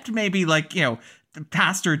accept maybe, like, you know,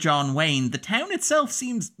 Pastor John Wayne, the town itself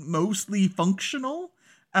seems mostly functional,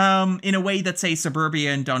 in a way that, say,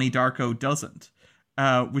 Suburbia and Donnie Darko doesn't.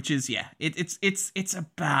 Which is, yeah, it's a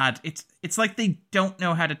bad, it's like they don't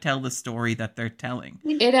know how to tell the story that they're telling.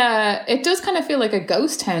 It does kind of feel like a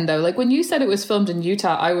ghost town though. Like when you said it was filmed in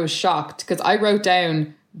Utah, I was shocked because I wrote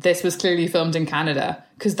down this was clearly filmed in Canada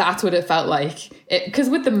because that's what it felt like. Because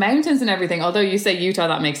with the mountains and everything, although you say Utah,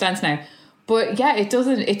 that makes sense now. But yeah, it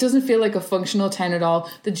doesn't feel like a functional town at all.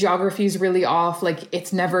 The geography is really off. Like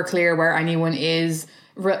it's never clear where anyone is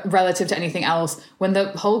relative to anything else. When the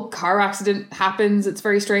whole car accident happens, it's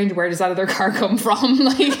very strange. Where does that other car come from?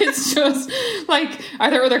 Like it's just like,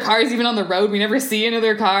 are there other cars even on the road? We never see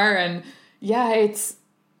another car. And yeah, it's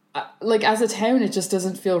like as a town, it just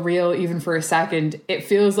doesn't feel real even for a second. It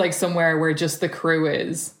feels like somewhere where just the crew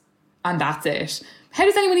is and that's it. How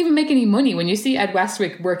does anyone even make any money? When you see Ed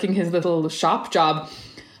Westwick working his little shop job,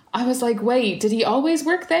 I was like, wait, did he always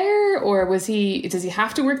work there? Or does he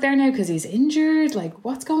have to work there now because he's injured? Like,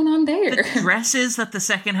 what's going on there? The dresses that the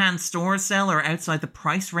secondhand stores sell are outside the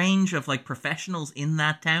price range of, like, professionals in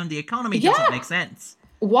that town. The economy doesn't make sense.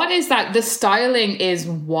 What is that? The styling is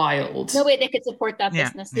wild. No way they could support that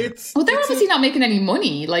business. Well, they're obviously not making any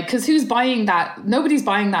money. Like, because who's buying that? Nobody's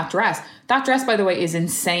buying that dress. That dress, by the way, is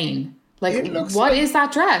insane. Like, what is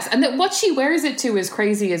that dress? And what she wears it to is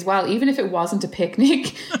crazy as well. Even if it wasn't a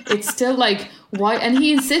picnic, it's still like, why? And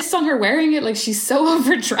he insists on her wearing it like she's so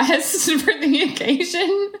overdressed for the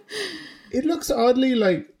occasion. It looks oddly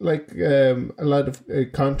like a lot of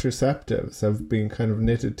contraceptives have been kind of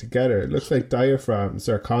knitted together. It looks like diaphragms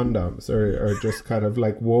or condoms or just kind of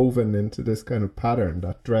like woven into this kind of pattern,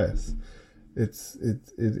 that dress.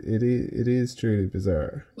 It is truly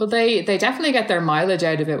bizarre. Well, they definitely get their mileage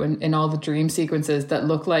out of it in all the dream sequences that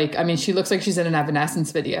look like, I mean, she looks like she's in an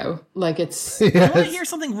Evanescence video. Like it's... Yes. I want to hear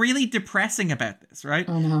something really depressing about this, right?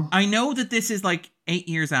 Oh no. I know that this is like 8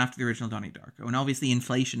 years after the original Donnie Darko, and obviously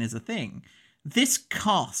inflation is a thing. This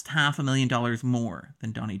cost $500,000 more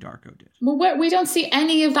than Donnie Darko did. Well, we don't see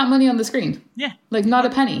any of that money on the screen. Yeah. Like not a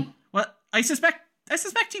penny. Well, I suspect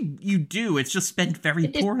you do. It's just spent very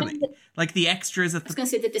poorly. Like the extras at the... I was going to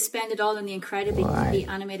say that they spend it all on the incredibly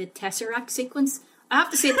animated Tesseract sequence. I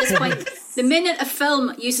have to say at this point, the minute a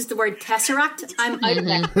film uses the word Tesseract, I'm out of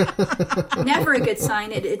there. Never a good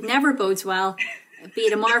sign. It never bodes well. Be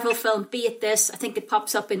it a Marvel film, be it this. I think it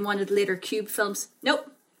pops up in one of the later Cube films.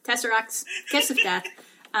 Nope. Tesseracts, kiss of death.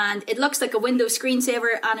 And it looks like a Windows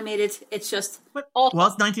screensaver animated. It's just awful. Well,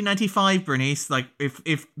 it's 1995, Bernice. Like,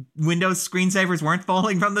 if Windows screensavers weren't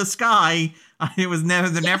falling from the sky,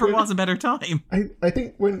 there never was a better time. I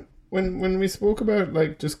think when we spoke about,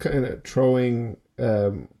 like, just kind of throwing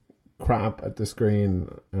crap at the screen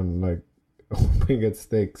and, like, hoping it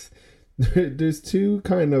sticks, there's two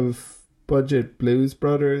kind of budget Blues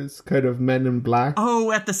Brothers, kind of Men in Black.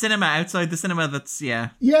 Oh, at the cinema, outside the cinema, that's,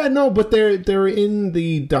 yeah. Yeah, no, but they're in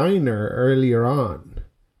the diner earlier on.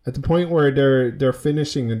 At the point where they're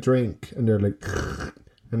finishing a drink and they're like,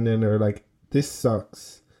 and then they're like, this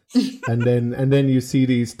sucks. and then you see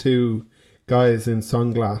these two guys in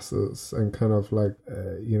sunglasses and kind of like,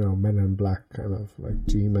 Men in Black, kind of like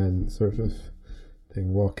G-Men sort of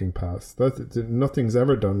thing walking past. Nothing's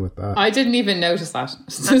ever done with that. I didn't even notice that.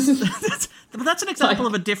 That's an example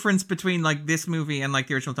of a difference between like this movie and like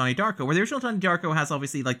the original Donnie Darko, where the original Donnie Darko has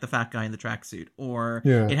obviously like the fat guy in the tracksuit, or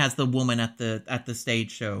it has the woman at the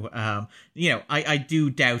stage show. I do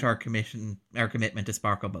doubt our commission our commitment to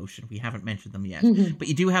Sparkle Motion. We haven't mentioned them yet. But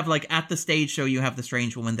you do have, like, at the stage show, you have the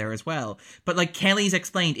strange woman there as well. But, like, Kelly's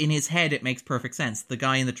explained, in his head, it makes perfect sense. The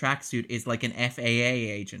guy in the tracksuit is like an FAA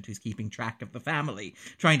agent who's keeping track of the family,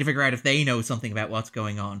 trying to figure out if they know something about what's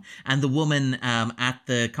going on. And the woman at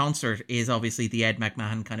the concert is obviously the Ed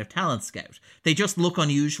McMahon kind of talent scout. They just look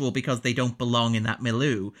unusual because they don't belong in that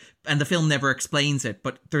milieu. And the film never explains it,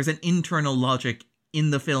 but there's an internal logic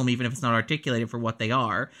in the film, even if it's not articulated for what they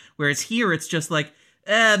are. Whereas here, it's just like,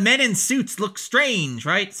 men in suits look strange,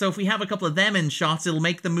 right? So if we have a couple of them in shots, it'll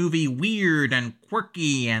make the movie weird and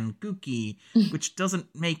quirky and kooky, which doesn't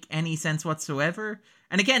make any sense whatsoever.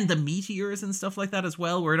 And again, the meteors and stuff like that as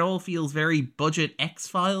well, where it all feels very budget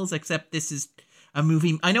X-Files, except this is a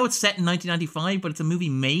movie... I know it's set in 1995, but it's a movie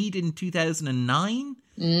made in 2009.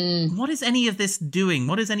 What is any of this doing?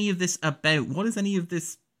 What is any of this about? What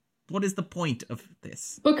is the point of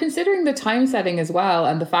this? But considering the time setting as well,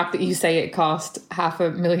 and the fact that you say it cost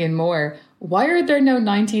 $500,000 more, why are there no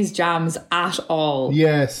 90s jams at all?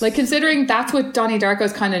 Yes. Like, considering that's what Donnie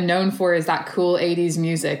Darko's kind of known for, is that cool 80s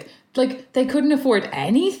music. Like, they couldn't afford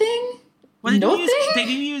anything? Well, Nothing? They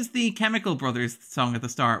do use the Chemical Brothers song at the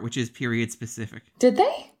start, which is period specific. Did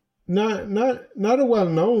they? Not a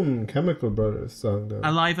well-known Chemical Brothers song, though.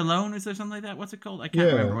 Alive Alone, is there something like that? What's it called? I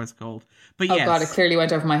can't remember what it's called. But Oh yes. God, it clearly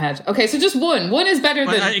went over my head. Okay, so just one. One is better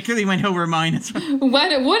than... It clearly went over mine.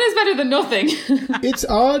 One is better than nothing. It's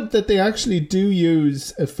odd that they actually do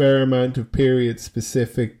use a fair amount of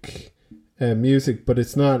period-specific music, but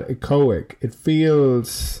it's not echoic. It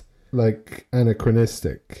feels like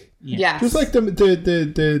anachronistic. Yes. Just like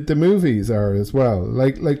the movies are as well.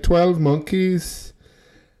 Like 12 Monkeys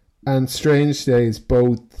and Strange Days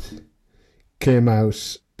both came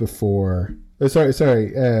out before. After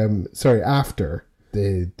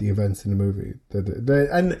the events in the movie.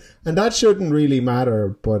 And that shouldn't really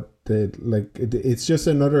matter, but it's just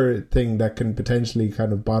another thing that can potentially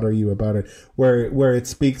kind of bother you about it, where it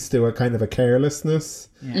speaks to a kind of a carelessness.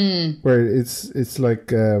 Where it's like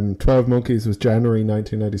 12 Monkeys was January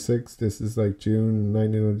 1996. This is like June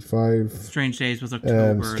 1995. Strange Days was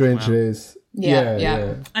October. Strange Days.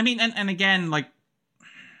 Yeah. I mean, and again, like,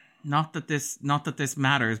 not that this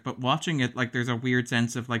matters, but watching it, like, there's a weird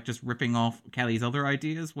sense of, like, just ripping off Kelly's other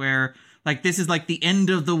ideas, where, like, this is like the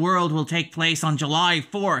end of the world will take place on July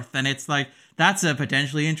 4th, and it's like, that's a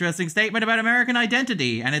potentially interesting statement about American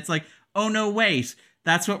identity, and it's like, oh no, wait,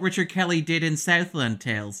 that's what Richard Kelly did in Southland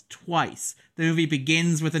Tales twice. The movie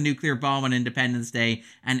begins with a nuclear bomb on Independence Day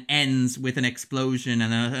and ends with an explosion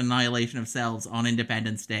and an annihilation of cells on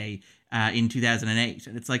Independence Day in 2008.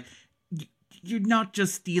 And it's like, you're not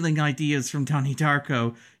just stealing ideas from Donnie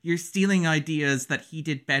Darko. You're stealing ideas that he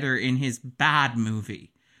did better in his bad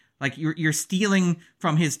movie. Like, you're stealing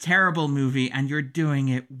from his terrible movie and you're doing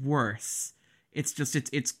it worse. It's just,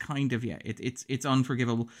 it's kind of, it's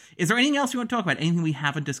unforgivable. Is there anything else you want to talk about? Anything we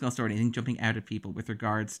haven't discussed or anything jumping out at people with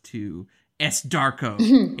regards to S. Darko,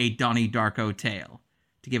 a Donnie Darko tale,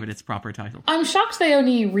 to give it its proper title? I'm shocked they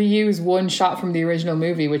only reuse one shot from the original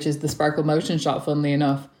movie, which is the Sparkle Motion shot, funnily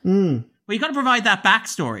enough. Well, you got to provide that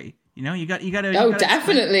backstory. You know, you got to. Oh,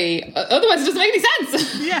 definitely. Otherwise, it doesn't make any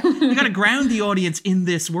sense. Yeah, you got to ground the audience in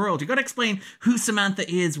this world. You got to explain who Samantha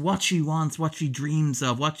is, what she wants, what she dreams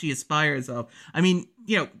of, what she aspires of. I mean,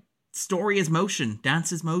 you know, story is motion,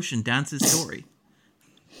 dance is story.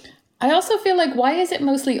 I also feel like, why is it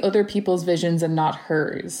mostly other people's visions and not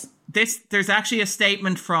hers? There's actually a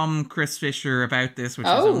statement from Chris Fisher about this, which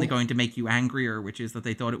is only going to make you angrier, which is that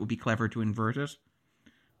they thought it would be clever to invert it.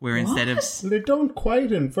 Where instead of... They don't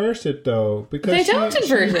quite invert it, though. Because they don't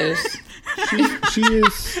invert it. She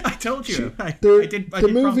is... I told you. The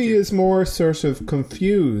movie is more sort of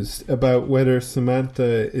confused about whether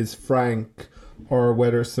Samantha is Frank or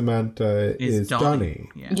whether Samantha is Donnie.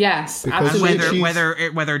 Yeah. Yes, because absolutely.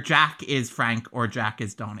 Whether Jack is Frank or Jack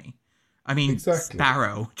is Donnie. I mean, exactly. Jack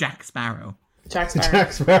Sparrow. Jack Sparrow.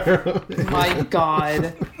 Jack Sparrow. My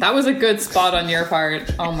God. That was a good spot on your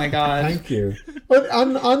part. Oh my God. Thank you. But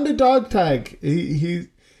on the dog tag, it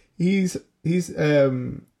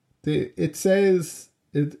says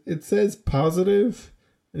positive,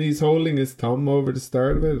 and he's holding his thumb over the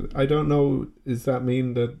start of it. I don't know. Does that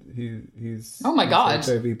mean that he's oh my God,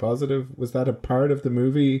 HIV positive? Was that a part of the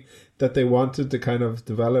movie that they wanted to kind of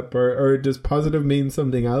develop, or does positive mean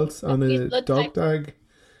something else on a dog tag?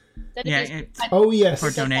 Oh yes,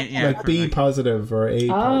 for donate, like B positive or A.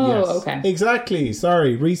 Oh, yes. okay, exactly.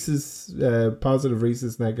 Sorry, Reese's positive,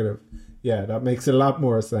 Reese's negative. Yeah, that makes a lot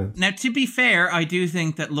more sense. Now, to be fair, I do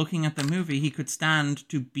think that looking at the movie, he could stand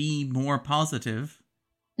to be more positive.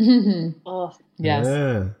 Oh, yes.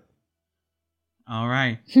 Yeah. All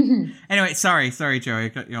right. Anyway, sorry, Joe. I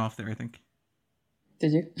cut you off there, I think.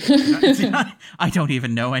 Did you? I don't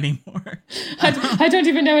even know anymore. I don't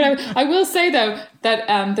even know what I will say, though,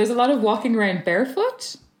 that there's a lot of walking around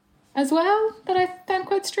barefoot as well that I found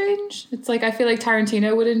quite strange. It's like, I feel like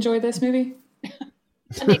Tarantino would enjoy this movie.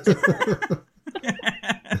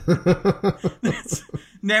 There's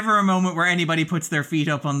never a moment where anybody puts their feet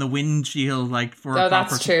up on the windshield like for a proper...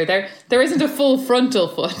 that's true. There isn't a full frontal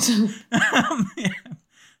foot.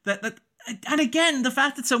 Yeah. And again, the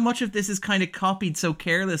fact that so much of this is kind of copied so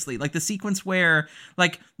carelessly, like the sequence where,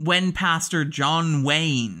 like, when Pastor John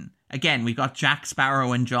Wayne, again, we got Jack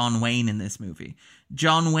Sparrow and John Wayne in this movie.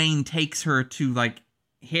 John Wayne takes her to, like,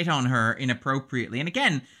 hit on her inappropriately. And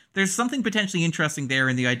again, there's something potentially interesting there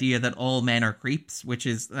in the idea that all men are creeps, which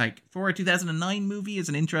is, like, for a 2009 movie is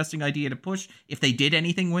an interesting idea to push if they did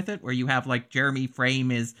anything with it, where you have, like, Jeremy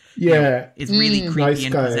Frame is really creepy nice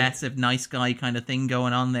and guy. possessive, nice guy kind of thing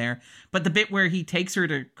going on there. But the bit where he takes her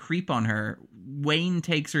to creep on her, Wayne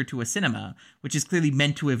takes her to a cinema, which is clearly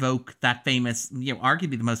meant to evoke that famous,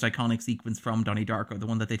 arguably the most iconic sequence from Donnie Darko, the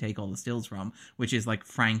one that they take all the stills from, which is like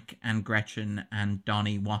Frank and Gretchen and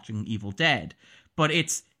Donnie watching Evil Dead. But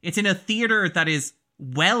it's in a theater that is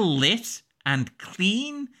well lit and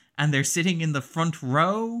clean, and they're sitting in the front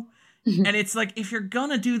row. And it's like, if you're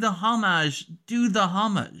gonna do the homage, do the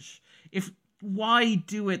homage. Why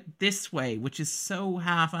do it this way, which is so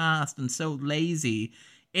half-assed and so lazy?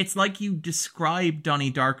 It's like you describe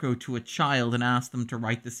Donnie Darko to a child and ask them to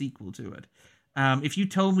write the sequel to it. If you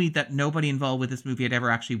told me that nobody involved with this movie had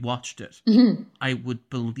ever actually watched it, I would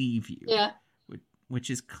believe you. Yeah. Which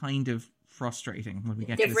is kind of frustrating when we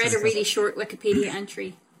get They've to read a really short Wikipedia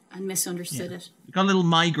entry and misunderstood it. Got a little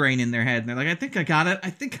migraine in their head, and they're like, I think I got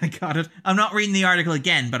it. I'm not reading the article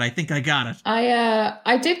again, but I think I got it.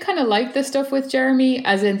 I did kind of like the stuff with Jeremy,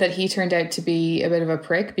 as in that he turned out to be a bit of a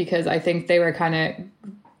prick, because I think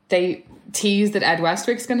they teased that Ed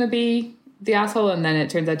Westwick's going to be the asshole, and then it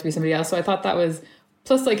turns out to be somebody else. So I thought that was,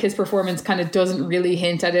 plus like his performance kind of doesn't really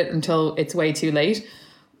hint at it until it's way too late.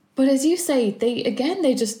 But as you say,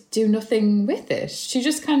 they just do nothing with it. She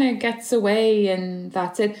just kind of gets away and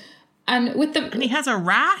that's it. And he has a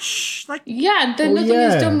rash, like nothing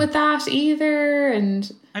is done with that either.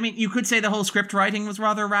 And I mean, you could say the whole script writing was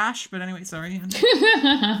rather rash, but anyway, sorry.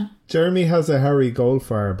 Jeremy has a Harry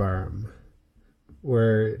Goldfarb arm,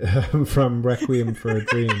 where from Requiem for a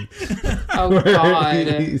Dream. Oh God.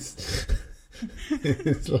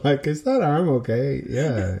 It's like, is that arm okay?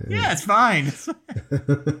 Yeah. Yeah, it's fine.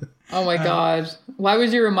 Oh my God. Why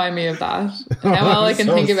would you remind me of that? Now all I can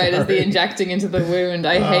think about is the injecting into the wound.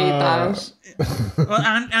 I hate that.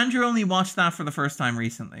 Well, Andrew only watched that for the first time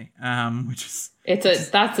recently, which is...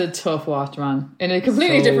 That's a tough watch, man. In a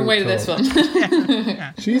completely different way tough. to this one.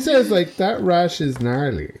 Yeah. She says, like, that rash is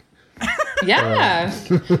gnarly. Yeah.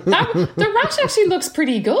 The rash actually looks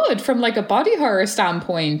pretty good from like a body horror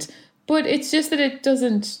standpoint. But it's just that it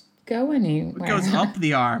doesn't go anywhere. It goes up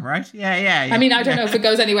the arm, right? Yeah. I mean, I don't know if it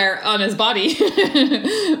goes anywhere on his body.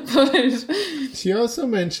 But she also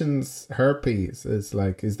mentions herpes as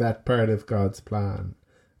like, is that part of God's plan?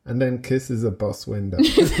 And then kisses a bus window.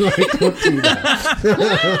 Like, don't do that.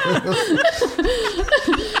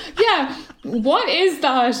 Yeah. What is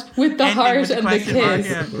that with the heart and the kiss?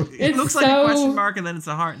 Yeah. It looks like a question mark, and then it's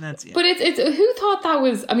a heart, and that's... Yeah. But it's who thought that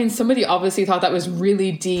was... I mean, somebody obviously thought that was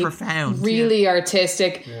really deep, profound, really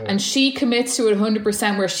artistic, and she commits to it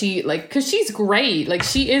 100%. Where she because she's great, like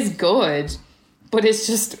she is good, but it's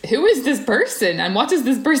just, who is this person, and what does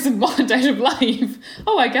this person want out of life?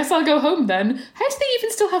 Oh, I guess I'll go home then. How do they even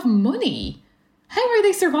still have money? How are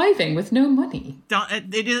they surviving with no money?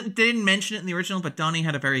 They didn't mention it in the original, but Donnie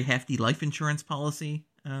had a very hefty life insurance policy.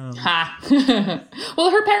 Ha!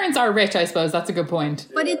 Well, her parents are rich, I suppose. That's a good point.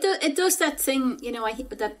 But it does that thing, I think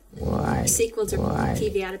that sequels or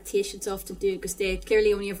TV adaptations often do, because they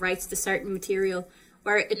clearly only have rights to certain material,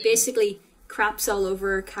 where it basically craps all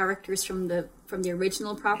over characters from the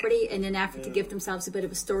original property in an effort to give themselves a bit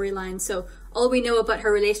of a storyline. So all we know about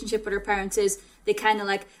her relationship with her parents is they kind of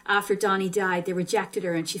like, after Donnie died, they rejected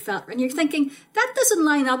her and she felt... And you're thinking, that doesn't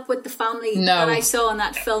line up with the family that I saw in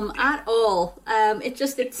that film at all.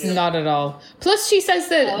 It's... Not at all. Plus, she says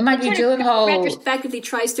that Maggie Gyllenhaal... retrospectively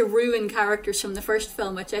tries to ruin characters from the first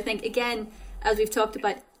film, which I think, again, as we've talked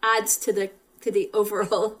about, adds to the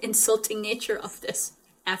overall insulting nature of this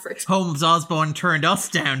effort. Holmes Osborne turned us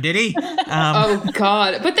down, did he? Oh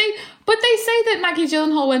God! But they say that Maggie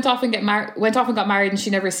Gyllenhaal went off and got married, and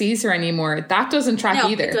she never sees her anymore. That doesn't track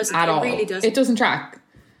either at all. Really doesn't. It doesn't track.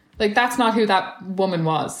 Like, that's not who that woman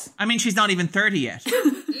was. I mean, she's not even 30 yet.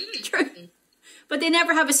 True. But they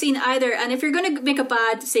never have a scene either. And if you're going to make a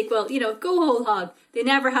bad sequel, go whole hog. They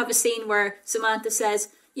never have a scene where Samantha says,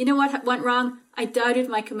 you know what went wrong? I doubted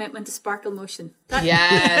my commitment to sparkle motion.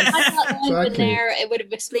 Yes. Been there, it would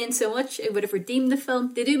have explained so much. It would have redeemed the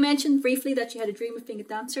film. They do mention briefly that she had a dream of being a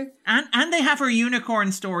dancer. And they have her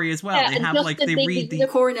unicorn story as well. Yeah, they have they read the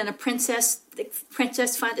unicorn and a princess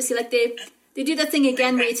fantasy. Like they do that thing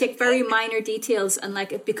again where you take very minor details and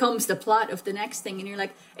like it becomes the plot of the next thing, and you're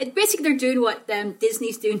like, basically they're doing what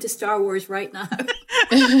Disney's doing to Star Wars right now.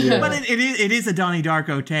 Yeah. But it is a Donnie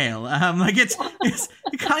Darko tale. It's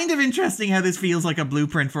kind of interesting how this feels like a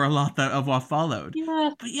blueprint for a lot of what followed.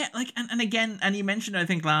 Yeah. But yeah, and again, and you mentioned it, I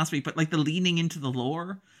think last week, but like the leaning into the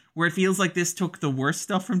lore, where it feels like this took the worst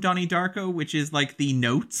stuff from Donnie Darko, which is like the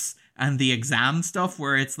notes and the exam stuff,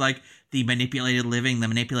 where it's like the manipulated living, the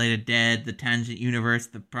manipulated dead, the tangent universe,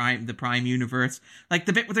 the prime universe. Like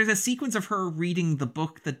the bit where there's a sequence of her reading the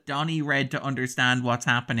book that Donnie read to understand what's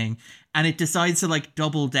happening, and it decides to like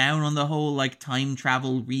double down on the whole like time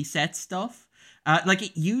travel reset stuff. Like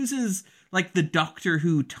it uses like the Doctor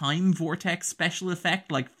Who time vortex special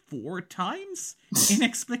effect like 4 times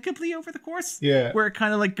inexplicably over the course. Yeah. Where it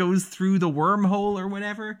kind of like goes through the wormhole or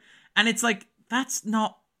whatever. And it's like, that's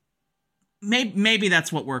not... Maybe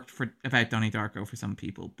that's what worked about Donnie Darko for some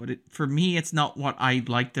people, but for me, it's not what I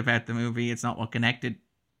liked about the movie. It's not what connected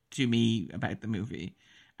to me about the movie.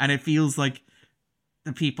 And it feels like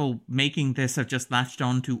the people making this have just latched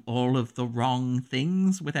on to all of the wrong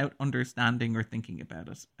things without understanding or thinking about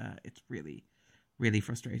it. It's really, really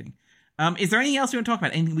frustrating. Is there anything else you want to talk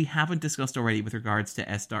about? Anything we haven't discussed already with regards to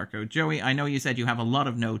S. Darko? Joey, I know you said you have a lot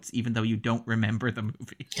of notes, even though you don't remember the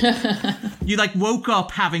movie. You like woke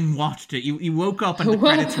up having watched it. You woke up and the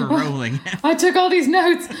credits were rolling. I took all these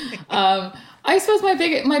notes. I suppose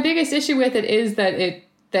my biggest issue with it is that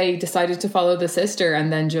they decided to follow the sister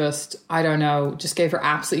and then just gave her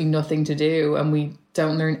absolutely nothing to do, and we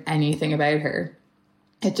don't learn anything about her.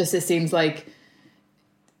 It seems like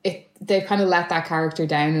they've kind of let that character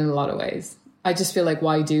down in a lot of ways. I just feel like,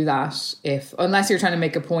 why do that unless you're trying to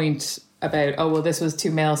make a point about, oh, well, this was too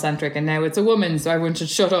male centric and now it's a woman, so everyone should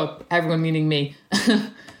shut up, everyone meaning me.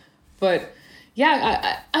 But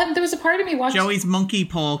yeah, and there was a part of me watching... Joey's monkey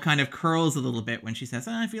paw kind of curls a little bit when she says,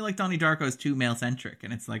 I feel like Donnie Darko is too male centric.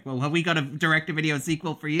 And it's like, well, have we got a direct-to-video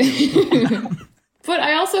sequel for you? But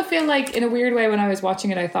I also feel like, in a weird way, when I was watching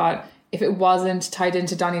it, I thought, if it wasn't tied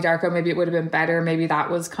into Donnie Darko, maybe it would have been better. Maybe that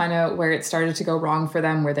was kind of where it started to go wrong for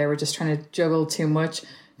them, where they were just trying to juggle too much.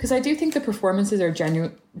 Because I do think the performances are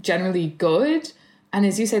generally good. And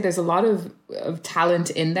as you say, there's a lot of talent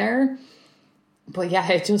in there. But yeah,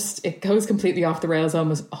 it goes completely off the rails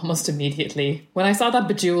almost immediately. When I saw that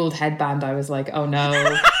bejeweled headband, I was like, oh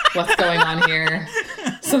no, what's going on here?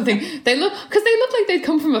 They look like they'd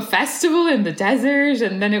come from a festival in the desert,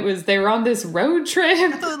 and then they were on this road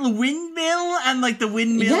trip. The little windmill, and like the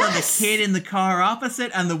windmill and the kid in the car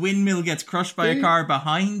opposite, and the windmill gets crushed by a car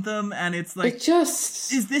behind them, and it's like,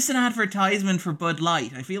 is this an advertisement for Bud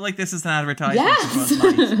Light? I feel like this is an advertisement for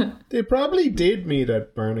Bud Light. They probably did meet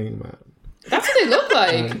at Burning Man. That's what they look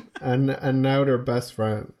like. And now they're best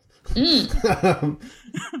friends.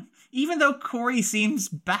 Even though Corey seems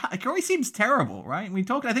bad, Corey seems terrible, right?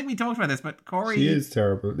 I think we talked about this, but Corey... She is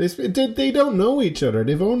terrible. They don't know each other.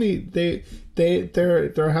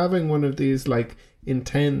 They're having one of these like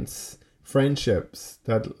intense friendships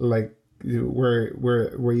that like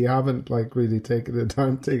where you haven't like really taken the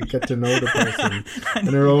time to get to know the person, and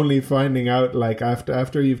they're only finding out like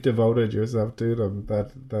after you've devoted yourself to them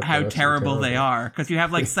that how terrible they are. Because you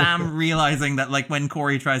have like Sam realizing that like when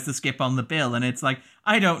Corey tries to skip on the bill, and it's like,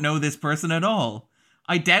 I don't know this person at all.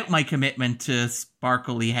 I doubt my commitment to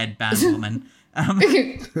sparkly headband woman.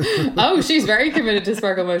 Oh, she's very committed to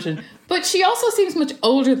sparkle motion, but she also seems much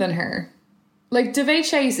older than her. Like, DeVay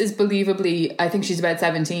Chase is believably, I think she's about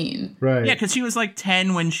 17. Right. Yeah, because she was like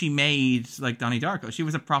 10 when she made, like, Donnie Darko. She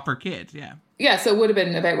was a proper kid, yeah. Yeah, so it would have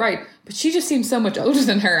been about right. But she just seems so much older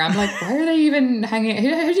than her. I'm like, why are they even hanging...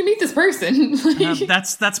 How did you meet this person?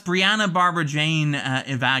 That's Brianna Barbara Jane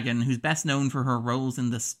Evagan, who's best known for her roles in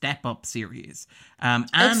the Step Up series. And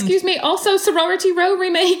excuse me, also Sorority Row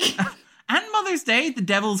remake. And Mother's Day, The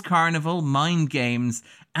Devil's Carnival, Mind Games,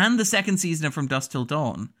 and the second season of From Dusk Till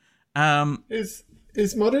Dawn.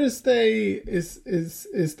 Is Mother's Day is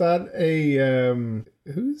that a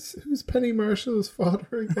who's Penny Marshall's father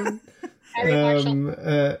again?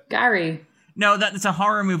 Gary. No, that's a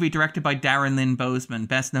horror movie directed by Darren Lynn Boseman,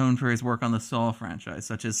 best known for his work on the Saw franchise,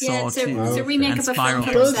 such as Saw 2. It's a remake of a film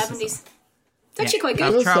from the 70s. It's actually quite It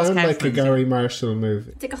good. does Charles sound like a Kaufman's, Gary Marshall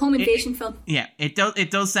movie. It's like a home invasion film. Yeah, it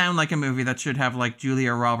does sound like a movie that should have like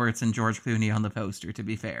Julia Roberts and George Clooney on the poster, to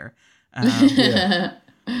be fair.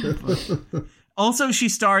 Also, she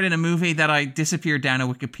starred in a movie that I disappeared down a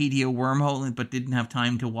Wikipedia wormhole but didn't have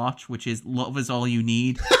time to watch, which is Love Is All You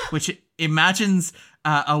Need, which imagines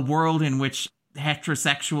a world in which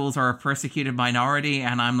heterosexuals are a persecuted minority,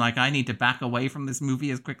 and I'm like, I need to back away from this movie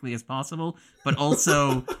as quickly as possible. But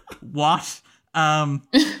also, what? So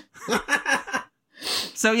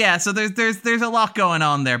there's a lot going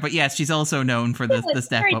on there. But yes, she's also known for the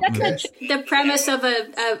Step Up movie. The premise of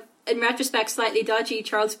a in retrospect, slightly dodgy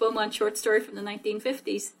Charles Beaumont short story from the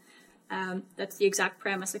 1950s. That's the exact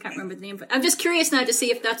premise. I can't remember the name, but I'm just curious now to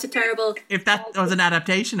see if that's a terrible... If that was an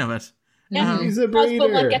adaptation of it. Yeah. He's a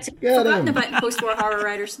breeder. Gets forgotten about post-war horror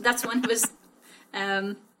writers. That's one. It was...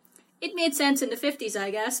 it made sense in the 50s, I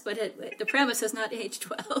guess, but the premise has not aged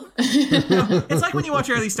well. It's like when you watch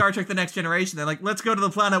early Star Trek The Next Generation, they're like, let's go to the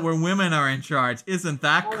planet where women are in charge. Isn't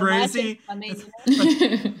that crazy?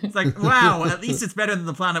 It's like, wow, at least it's better than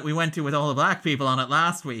the planet we went to with all the black people on it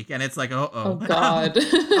last week. And it's like, Oh, God.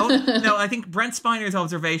 No, I think Brent Spiner's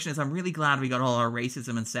observation is, I'm really glad we got all our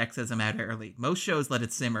racism and sexism out early. Most shows let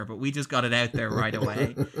it simmer, but we just got it out there right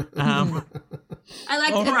away. I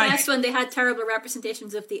like the best when they had terrible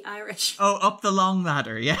representations of the Irish. Oh, Up the Long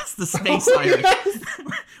Ladder, yes, the space Irish.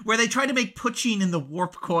 Where they try to make poutine in the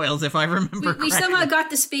warp coils, if I remember correctly. We somehow got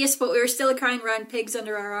the space, but we were still carrying around pigs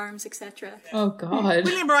under our arms, etc. Oh, God.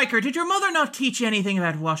 William Riker, did your mother not teach you anything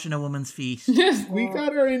about washing a woman's feet? We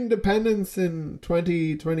got our independence in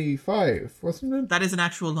 2025, wasn't it? That is an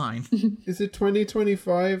actual line. Is it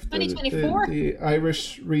 2025? 2024? The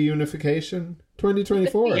Irish reunification?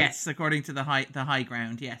 2024? Yes, according to the high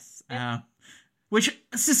ground, yes. Which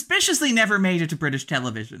suspiciously never made it to British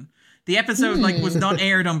television. The episode was not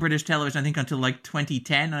aired on British television, I think, until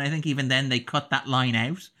 2010, and I think even then they cut that line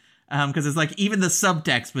out. Because it's like, even the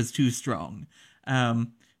subtext was too strong.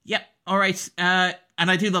 Yep, alright. And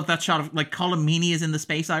I do love that shot of, Colin Meaney is in the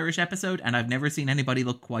Space Irish episode, and I've never seen anybody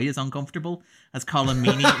look quite as uncomfortable as Colin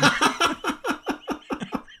Meaney.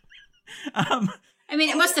 I mean,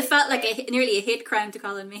 it must have felt like nearly a hate crime to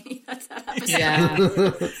Colin Meaney. That's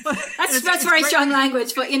that's very strong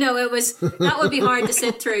language, but that would be hard to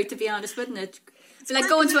sit through, to be honest, wouldn't it? It's like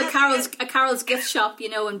going to a Carol's gift shop,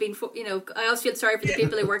 and being, I always feel sorry for the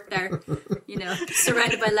people who work there,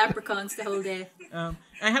 surrounded by leprechauns the whole day.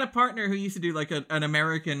 I had a partner who used to do an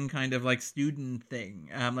American kind of student thing.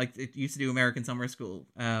 It used to do American summer school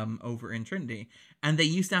over in Trinity, and they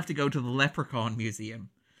used to have to go to the Leprechaun Museum.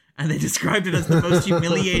 And they described it as the most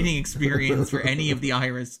humiliating experience for any of the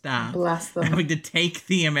Irish staff. Bless them. Having to take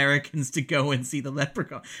the Americans to go and see the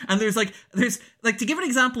Leprechaun. And there's to give an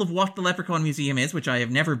example of what the Leprechaun Museum is, which I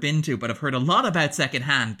have never been to, but I've heard a lot about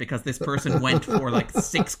secondhand because this person went for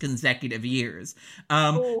 6 consecutive years.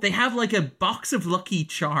 They have a box of Lucky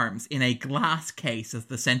Charms in a glass case as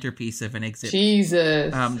the centerpiece of an exhibit.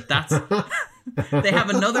 Jesus. They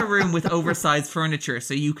have another room with oversized furniture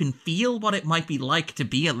so you can feel what it might be like to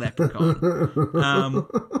be a leprechaun.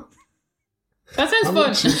 That sounds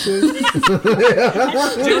fun. Julie's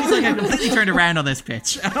I completely turned around on this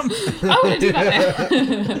pitch. I want to do that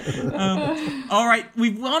now. All right,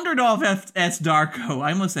 we've wandered off S. Darko.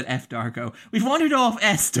 I almost said F. Darko. We've wandered off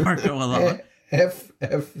S. Darko a lot. F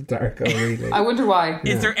Darko, really. I wonder why.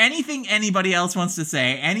 Is there anything anybody else wants to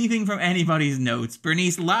say? Anything from anybody's notes?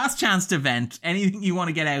 Bernice, last chance to vent. Anything you want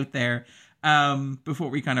to get out there before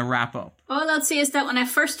we kind of wrap up? All I'll say is that when I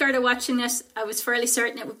first started watching this, I was fairly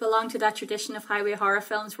certain it would belong to that tradition of highway horror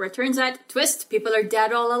films where it turns out, twist, people are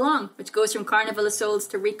dead all along, which goes from Carnival of Souls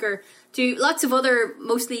to Reeker to lots of other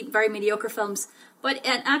mostly very mediocre films. But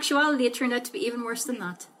in actuality, it turned out to be even worse than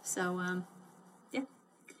that. So,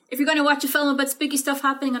 if you're going to watch a film about spooky stuff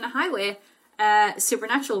happening on a highway,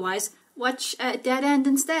 supernatural-wise, watch Dead End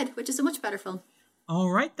instead, which is a much better film.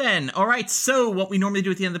 All right, then. All right, so what we normally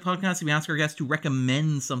do at the end of the podcast is we ask our guests to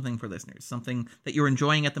recommend something for listeners, something that you're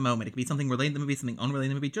enjoying at the moment. It could be something related to the movie, something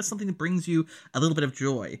unrelated to the movie, just something that brings you a little bit of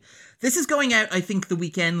joy. This is going out, I think, the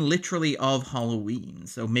weekend, literally, of Halloween,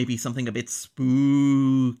 so maybe something a bit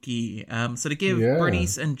spooky. So to give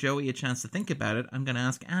Bernice and Joey a chance to think about it, I'm going to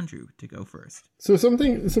ask Andrew to go first. So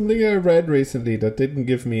something I read recently that didn't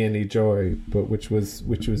give me any joy, but which was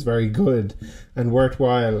very good and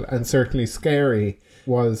worthwhile and certainly scary,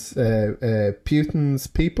 was Putin's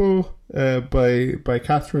People by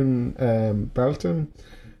Catherine Belton,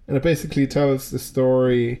 and it basically tells the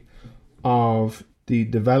story of the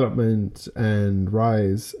development and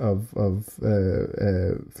rise of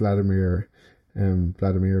Vladimir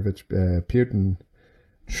Vladimirovich Putin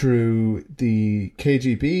through the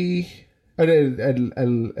KGB,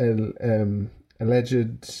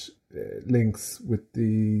 alleged links with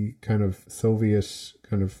the kind of Soviet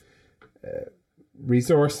kind of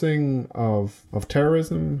resourcing of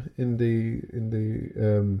terrorism in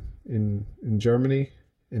Germany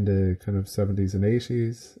in the kind of 70s and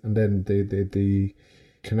 80s, and then the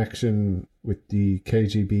connection with the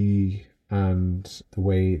KGB and the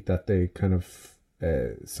way that they kind of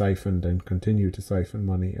siphoned and continue to siphon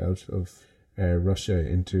money out of Russia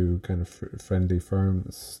into kind of friendly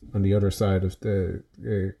firms on the other side of the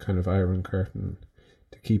kind of Iron Curtain,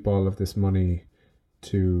 to keep all of this money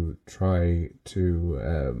to try to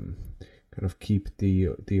kind of keep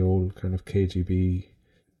the old kind of KGB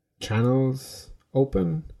channels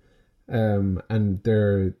open, and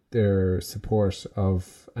their support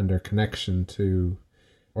of and their connection to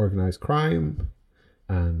organized crime,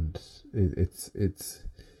 and it's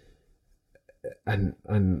and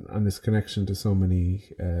this connection to so many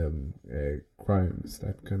crimes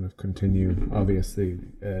that kind of continue, obviously,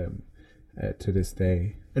 to this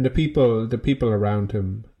day. And the people around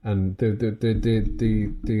him, and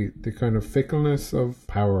the kind of fickleness of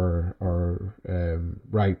power or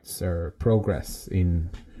rights or progress in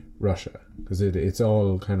Russia, because it's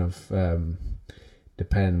all kind of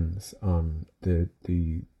depends on the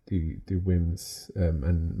whims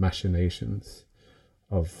and machinations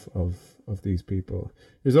of these people.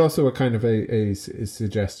 There's also a kind of a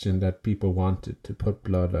suggestion that people wanted to put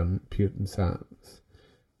blood on Putin's hands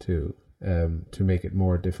to make it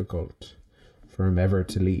more difficult for him ever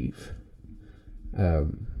to leave,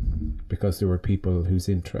 because there were people whose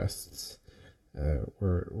interests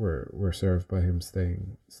were served by him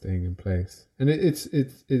staying in place. And it's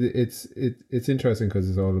interesting because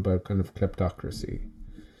it's all about kind of kleptocracy.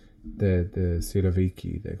 The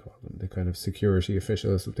Siloviki, they call them, the kind of security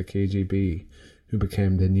officials of the KGB who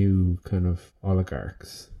became the new kind of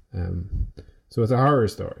oligarchs. So it's a horror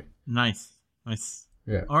story. Nice.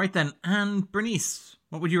 Yeah. All right then. And Bernice,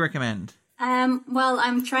 what would you recommend? Well,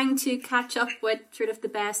 I'm trying to catch up with sort of the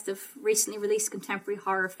best of recently released contemporary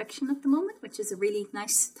horror fiction at the moment, which is a really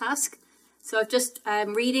nice task. So I've just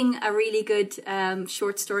reading a really good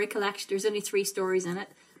short story collection. There's only 3 stories in it,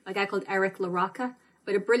 by a guy called Eric LaRocca,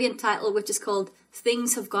 with a brilliant title which is called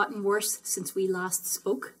 "Things Have Gotten Worse Since We Last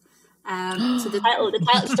Spoke." So the title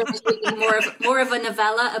story is really more of a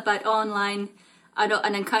novella about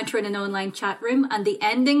an encounter in an online chat room, and the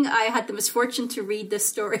ending, I had the misfortune to read this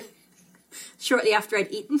story shortly after I'd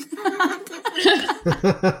eaten.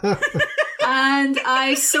 And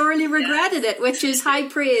I sorely regretted it, which is high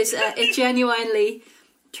praise. It genuinely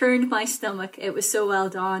turned my stomach. It was so well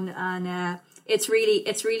done, and it's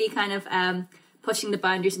really kind of pushing the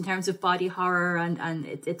boundaries in terms of body horror, and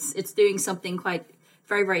it's doing something quite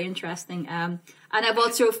very, very interesting. And I've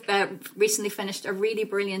also recently finished a really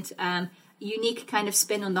brilliant unique kind of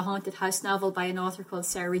spin on the haunted house novel by an author called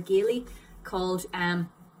Sarah Gailey, called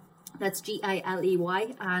that's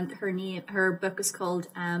Giley, and her book is called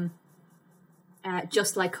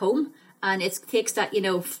Just Like Home, and it takes that,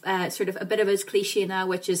 sort of a bit of a cliche now,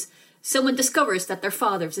 which is someone discovers that their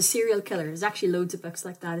father is a serial killer. There's actually loads of books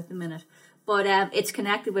like that at the minute, but it's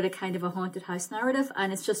connected with a kind of a haunted house narrative,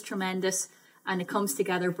 and it's just tremendous, and it comes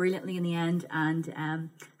together brilliantly in the end. And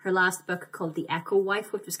her last book, called The Echo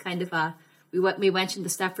Wife, which was kind of we mentioned the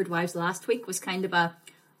Stepford Wives last week, was kind of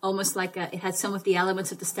almost like it had some of the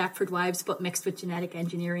elements of the Stepford Wives, but mixed with genetic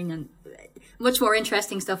engineering and much more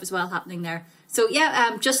interesting stuff as well happening there. So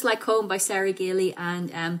yeah, Just Like Home by Sarah Gailey,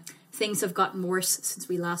 and Things Have Gotten Worse Since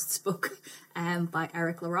We Last Spoke by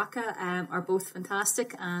Eric LaRocca are both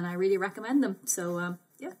fantastic, and I really recommend them. So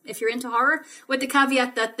yeah, if you're into horror, with the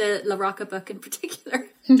caveat that the LaRocca book in particular,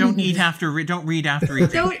 don't read after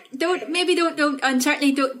eating. don't, and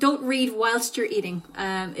certainly don't read whilst you're eating.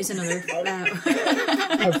 Is another.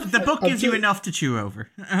 The book gives you enough to chew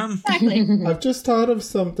over. Exactly. I've just thought of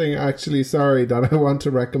something, actually, sorry, that I want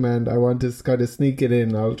to recommend. I want to kind of sneak it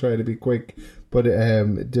in. I'll try to be quick, but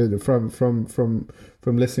from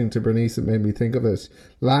listening to Bernice, it made me think of it.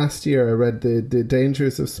 Last year, I read the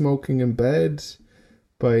Dangers of Smoking in Bed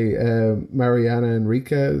by Mariana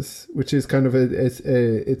Enriquez, which is kind of it's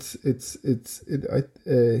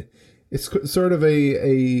sort of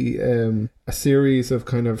a series of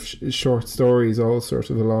kind of short stories, all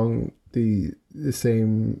sort of along the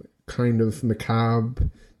same kind of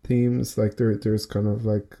macabre themes. Like there's kind of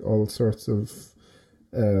like all sorts of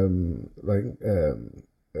I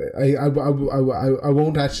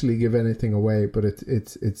won't actually give anything away, but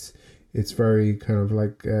it's very kind of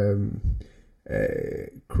like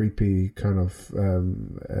creepy kind of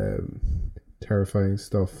terrifying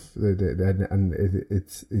stuff, and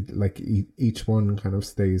it's like each one kind of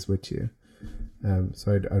stays with you.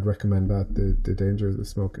 So I'd recommend that, the dangers of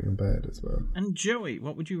smoking in bed as well. And Joey,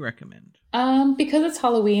 what would you recommend? Because it's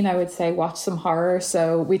Halloween, I would say watch some horror.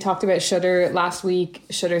 So we talked about Shudder last week.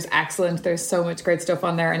 Shudder's excellent. There's so much great stuff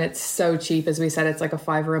on there, and it's so cheap. As we said, it's like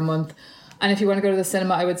 $5 a month. And if you want to go to the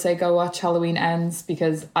cinema, I would say go watch Halloween Ends,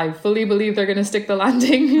 because I fully believe they're going to stick the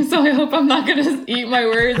landing. So I hope I'm not going to eat my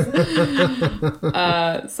words.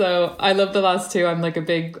 So I love the last two. I'm like a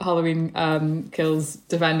big Halloween Kills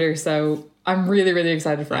defender. So I'm really, really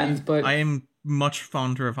excited for Ends. But I am much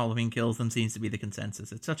fonder of Halloween Kills than seems to be the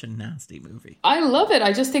consensus. It's such a nasty movie. I love it.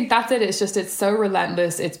 I just think that's it. It's so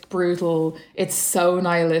relentless. It's brutal. It's so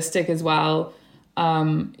nihilistic as well.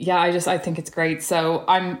 I think it's great. So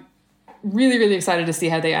I'm really, really excited to see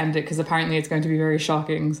how they end it, because apparently it's going to be very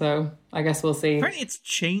shocking. So I guess we'll see. Apparently it's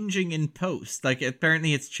changing in post. Like,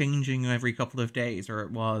 apparently it's changing every couple of days, or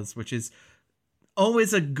it was, which is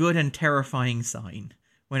always a good and terrifying sign.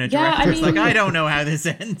 When a director's like, I don't know how this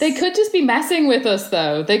ends. They could just be messing with us,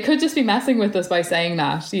 though. They could just be messing with us by saying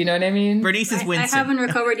that. You know what I mean? Bernice is wincing. I haven't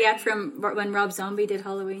recovered yet from when Rob Zombie did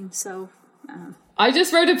Halloween, so... I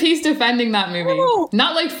just wrote a piece defending that movie. Oh.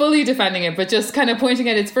 Not like fully defending it, but just kind of pointing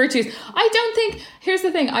at its virtues. Here's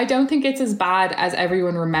the thing. I don't think it's as bad as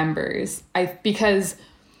everyone remembers. Because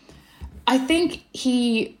I think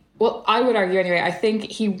I would argue anyway, I think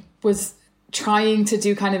he was trying to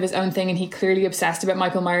do kind of his own thing, and he clearly obsessed about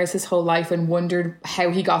Michael Myers his whole life and wondered how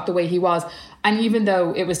he got the way he was. And even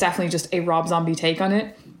though it was definitely just a Rob Zombie take on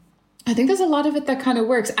it, I think there's a lot of it that kind of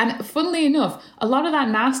works. And funnily enough, a lot of that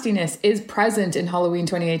nastiness is present in Halloween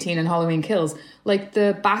 2018 and Halloween Kills. Like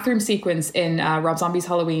the bathroom sequence in Rob Zombie's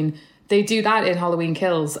Halloween, they do that in Halloween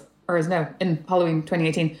Kills, in Halloween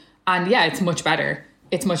 2018. And yeah, it's much better.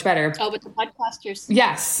 It's much better. Oh, with the podcasters.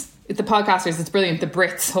 Yes, the podcasters. It's brilliant. The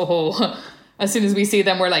Brits. As soon as we see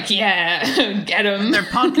them, we're like, yeah, get them. They're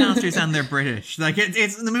podcasters and they're British. Like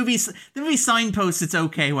it's the movie signposts. It's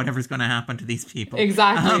okay, whatever's going to happen to these people.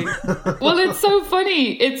 Exactly. Well, it's so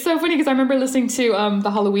funny. It's so funny because I remember listening to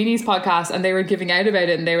the Halloweenies podcast, and they were giving out about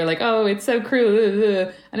it, and they were like, "Oh, it's so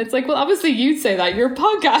cruel." And it's like, well, obviously you'd say that. You're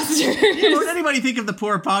podcasters. Yeah, what would anybody think of the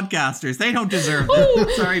poor podcasters? They don't deserve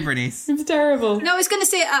it. Sorry, Bernice. It's terrible. No, I was going to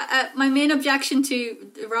say my main objection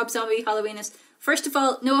to the Rob Zombie Halloween is, first of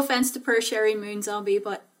all, no offense to poor Sherry Moon Zombie,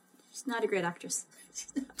 but she's not a great actress.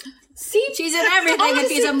 See, she's in everything, and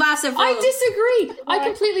she's a massive role. I disagree. I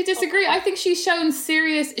completely disagree. I think she's shown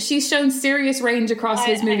serious range across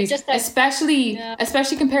his movies, especially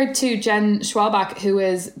compared to Jen Schwalbach, who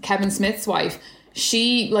is Kevin Smith's wife.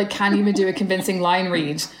 She can't even do a convincing line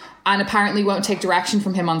read, and apparently won't take direction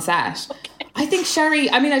from him on set. I think Sherry.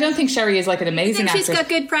 I mean, I don't think Sherry is like an amazing actress. She's got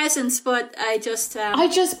good presence, but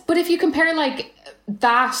But if you compare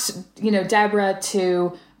that, Deborah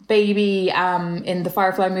to Baby in the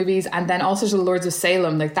Firefly movies, and then also to the Lords of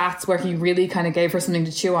Salem, that's where he really kind of gave her something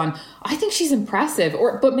to chew on. I think she's impressive.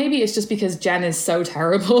 But maybe it's just because Jen is so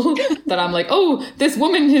terrible that I'm like, oh, this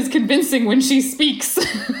woman is convincing when she speaks.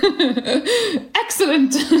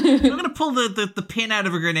 Excellent. I'm going to pull the pin out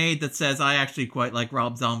of a grenade that says I actually quite like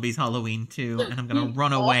Rob Zombie's Halloween too, and I'm going to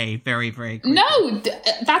run away very, very quickly. No,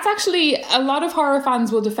 that's actually, a lot of horror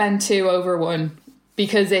fans will defend 2 over 1.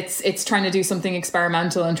 Because it's trying to do something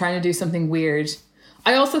experimental and trying to do something weird.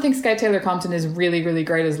 I also think Scout Taylor Compton is really, really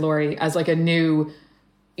great as Laurie, as a new,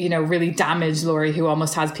 really damaged Laurie who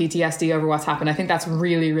almost has PTSD over what's happened. I think that's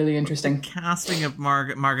really, really interesting. The casting of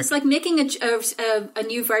Margaret. It's like making a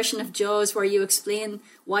new version of Jaws where you explain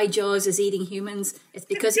why Jaws is eating humans. It's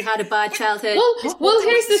because he had a bad childhood. Well,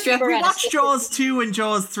 here's the strip. We watched Jaws 2 and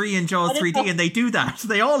Jaws 3 and Jaws 3D, and they do that.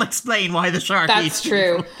 They all explain why the shark eats. That's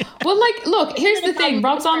true. Well, look, here's the thing.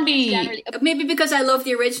 Rob Zombie... Maybe because I love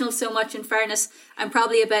the original so much, in fairness, I'm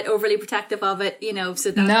probably a bit overly protective of it,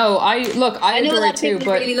 So that, no, I adore it too, but...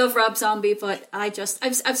 I really love Rob Zombie, but I've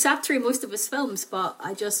sat through most of his films, but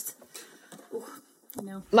I just...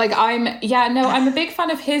 I'm a big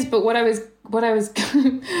fan of his, but what I was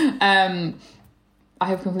I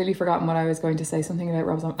have completely forgotten what I was going to say. Something about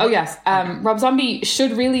Rob Zombie. Oh yes, Rob Zombie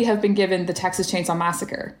should really have been given the Texas Chainsaw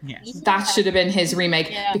Massacre. Yes. That should have been his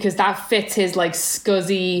remake because that fits his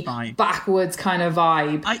scuzzy backwoods kind of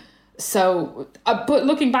vibe. But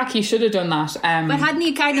looking back, he should have done that. But hadn't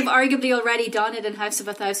he kind of arguably already done it in House of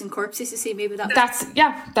a Thousand Corpses? You see, maybe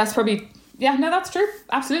that's probably. Yeah, no, that's true.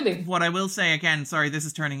 Absolutely. What I will say again, sorry, this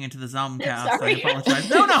is turning into the Zomcast. I apologize.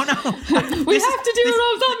 No. We have to do a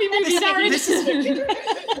Rob Zombie movie, Darren. Is he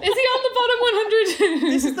on the bottom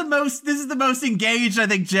This is the most engaged I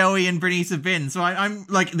think Joey and Bernice have been. So I'm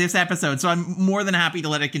like this episode. So I'm more than happy to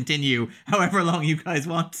let it continue however long you guys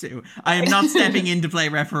want to. I am not stepping in to play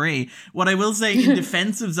referee. What I will say in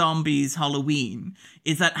defense of Zombies Halloween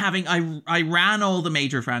is that I ran all the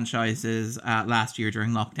major franchises last year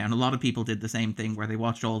during lockdown. A lot of people did the same thing where they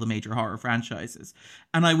watched all the major horror franchises.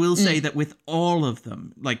 And I will say that with all of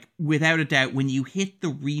them, like without a doubt, when you hit the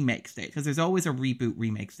remake stage, because there's always a reboot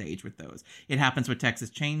remake stage with those. It happens with Texas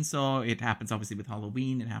Chainsaw. It happens obviously with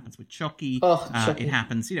Halloween. It happens with Chucky. Chucky. It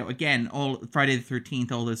happens, again, all Friday the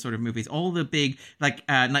 13th, all those sort of movies, all the big, like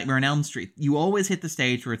Nightmare on Elm Street. You always hit the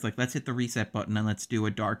stage where it's like, let's hit the reset button and let's do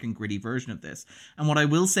a dark and gritty version of this. And what I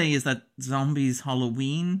will say is that Zombies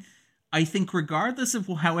Halloween, I think regardless of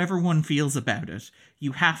however one feels about it,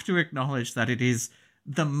 you have to acknowledge that it is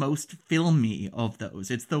the most filmy of those.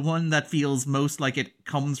 It's the one that feels most like it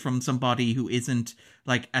comes from somebody who isn't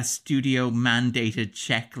like a studio mandated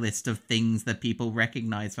checklist of things that people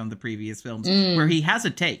recognize from the previous films, where he has a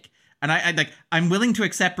take. And I'm willing to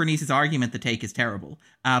accept Bernice's argument the take is terrible,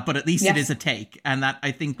 but at least it is a take. And that,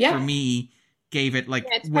 I think, for me, gave it,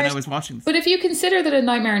 when I was watching this. But if you consider that A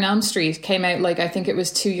Nightmare on Elm Street came out, I think it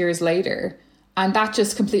was 2 years later, and that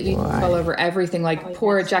just completely fell over everything.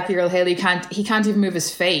 Poor Jackie Earle Haley he can't even move his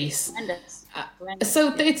face.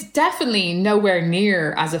 So it's definitely nowhere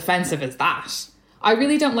near as offensive as that. I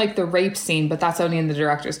really don't like the rape scene, but that's only in the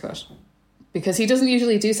director's cut. Because he doesn't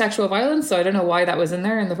usually do sexual violence, so I don't know why that was in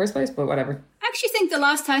there in the first place, but whatever. I actually think the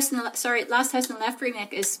Last House on the Left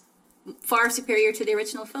remake is far superior to the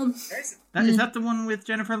original film. Is that the one with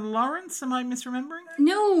Jennifer Lawrence? Am I misremembering?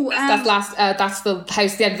 No. That's the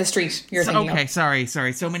house at the end of the street you're thinking of. Okay, sorry.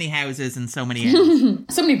 So many houses and so many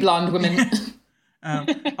ends. So many blonde women. All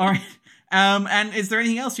right. And is there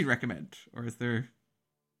anything else you'd recommend? Or is there...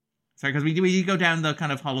 Sorry, because we go down the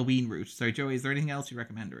kind of Halloween route. Sorry, Joey, is there anything else you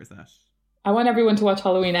recommend, or is that... I want everyone to watch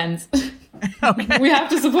Halloween Ends. Okay. We have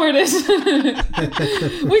to support it.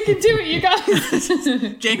 We can do it, you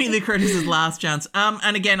guys. Jamie Lee Curtis's last chance.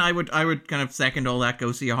 And again, I would kind of second all that.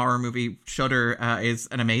 Go see a horror movie. Shudder is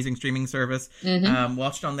an amazing streaming service.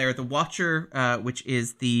 Watched on there The Watcher, which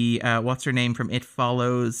is the what's her name from It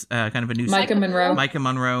Follows, kind of a new Micah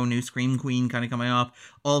Monroe, new Scream Queen kind of coming up.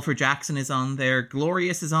 All for Jackson is on there.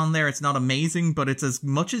 Glorious is on there. It's not amazing, but it's as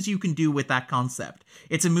much as you can do with that concept.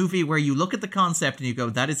 It's a movie where you look at the concept and you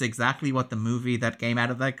go, that is exactly what the movie that came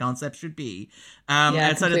out of that concept should be.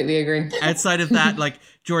 I completely agree. Outside of that,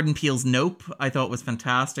 Jordan Peele's Nope, I thought was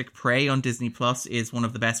fantastic. Prey on Disney Plus is one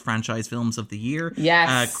of the best franchise films of the year.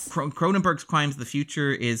 Yes. Cronenberg's Crimes of the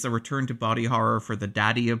Future is a return to body horror for the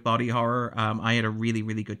daddy of body horror. I had a really,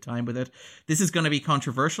 really good time with it. This is going to be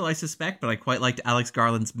controversial, I suspect, but I quite liked Alex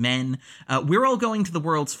Garland's Men. We're All Going to the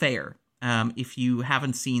World's Fair. If you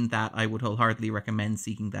haven't seen that, I would wholeheartedly recommend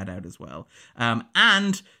seeking that out as well.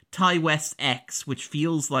 And Ty West X, which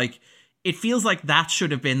feels like that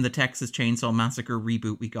should have been the Texas Chainsaw Massacre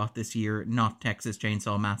reboot we got this year, not Texas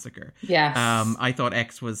Chainsaw Massacre. Yes. I thought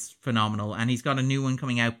X was phenomenal, and he's got a new one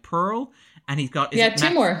coming out, Pearl, and he's got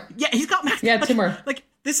two more. Yeah, he's got Max. Yeah, two more.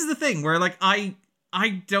 This is the thing where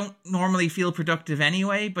I don't normally feel productive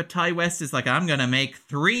anyway, but Ty West is I'm going to make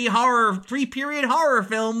three period horror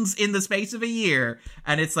films in the space of a year.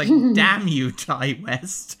 And it's damn you, Ty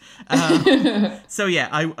West. So yeah,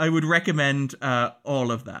 I would recommend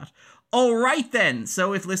all of that. All right, then.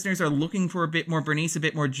 So if listeners are looking for a bit more Bernice, a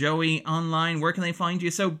bit more Joey online, where can they find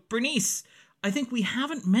you? So Bernice, I think we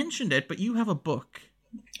haven't mentioned it, but you have a book.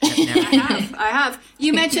 I have.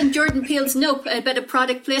 You mentioned Jordan Peele's Nope, a bit of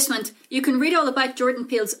product placement. You can read all about Jordan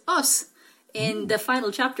Peele's Us in the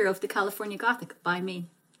final chapter of The California Gothic by me.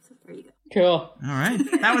 So there you go. Cool. All right.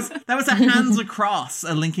 That was a hands across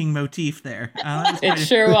a linking motif there. It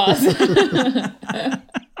sure was.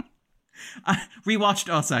 I rewatched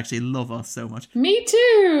Us, actually. Love Us so much. Me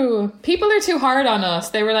too. People are too hard on Us.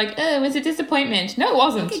 They were like, oh, it was a disappointment. No, it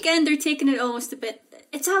wasn't. Again, they're taking it almost a bit...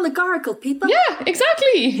 It's allegorical, people. Yeah,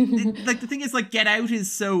 exactly. The thing is, Get Out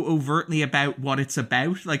is so overtly about what it's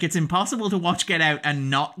about. It's impossible to watch Get Out and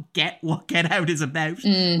not get what Get Out is about.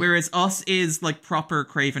 Whereas Us is proper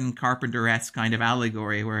Craven Carpenter-esque kind of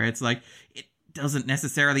allegory, where it's it doesn't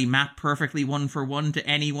necessarily map perfectly one for one to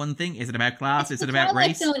any one thing. Is it about class? Is it about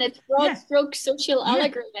race? No, and it's broad stroke social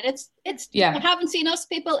allegory, and If you haven't seen Us,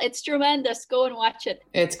 people, it's tremendous. Go and watch it.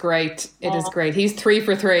 It's great. It is great. He's 3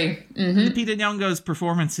 for 3. Mm-hmm. Lupita Nyong'o's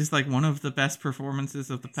performance is like one of the best performances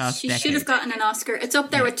of the past decade. She should have gotten an Oscar. It's up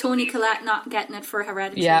there with Toni Collette not getting it for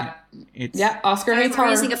Hereditary. Oscar hates horror.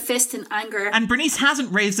 Raising a fist in anger. And Bernice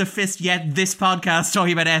hasn't raised a fist yet this podcast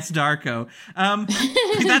talking about S. Darko.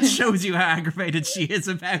 That shows you how aggravated she is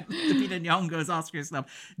about Lupita Nyong'o's Oscar snub.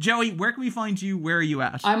 Joey, where can we find you? Where are you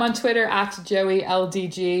at? I'm on Twitter at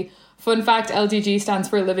JoeyLDG. Fun fact, LDG stands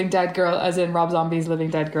for Living Dead Girl, as in Rob Zombie's Living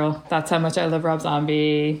Dead Girl. That's how much I love Rob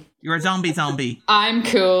Zombie. You're a zombie. I'm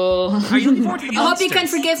cool. Are you looking forward to I hope you can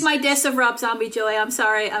forgive my diss of Rob Zombie, Joey. I'm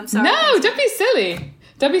sorry. No, don't be silly.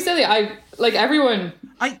 Don't be silly. I like everyone.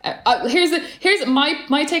 Here's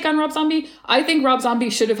my take on Rob Zombie. I think Rob Zombie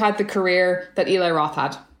should have had the career that Eli Roth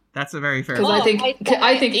had. That's a very fair. Because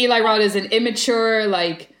I think Eli Roth is an immature,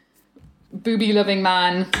 like, booby loving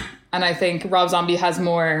man. And I think Rob Zombie has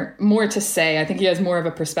more to say. I think he has more of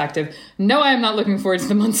a perspective. No, I am not looking forward to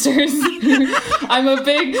the Munsters. I'm a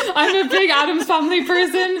big Addams Family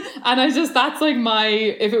person, and that's like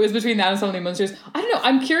if it was between the Addams Family and Munsters, I don't know.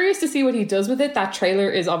 I'm curious to see what he does with it. That trailer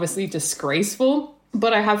is obviously disgraceful,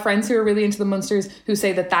 but I have friends who are really into the Munsters who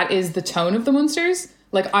say that is the tone of the Munsters.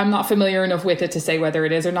 Like, I'm not familiar enough with it to say whether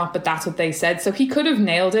it is or not, but that's what they said. So he could have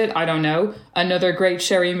nailed it. I don't know. Another great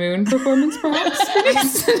Sherry Moon performance, perhaps.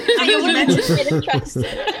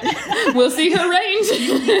 We'll see her range.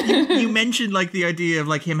 You mentioned, like, the idea of,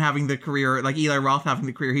 like, him having the career, like Eli Roth having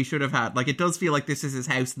the career he should have had. Like, it does feel like this is his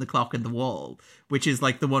house and the clock and the wall, which is,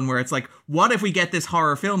 like, the one where it's like, what if we get this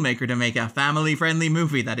horror filmmaker to make a family-friendly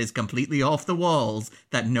movie that is completely off the walls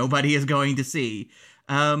that nobody is going to see?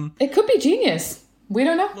 It could be genius. We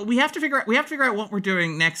don't know. Well, we have to figure out what we're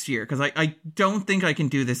doing next year, because I don't think I can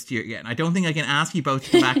do this to you again. I don't think I can ask you both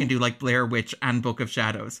to come back and do, like, Blair Witch and Book of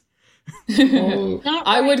Shadows.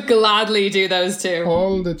 I would gladly do those two.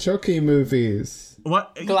 All the Chucky movies.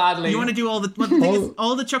 What? Gladly. You want to do all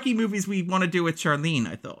the Chucky movies we want to do with Charlene,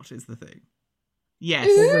 I thought, is the thing. Yes.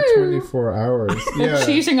 Over 24 hours. Yeah.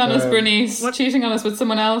 Cheating on us, Bernice. Cheating on us with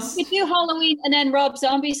someone else. We do Halloween and then Rob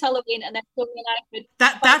Zombie's Halloween and then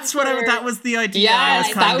that was the idea.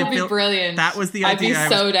 Yes, that would be brilliant. That was the idea. I'd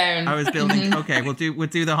be so down. I was building. Okay, we'll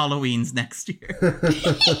do the Halloweens next year.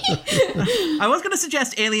 I was going to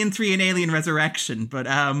suggest Alien 3 and Alien Resurrection, but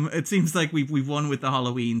it seems like we've won with the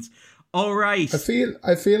Halloweens. All right.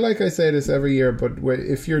 I feel like I say this every year, but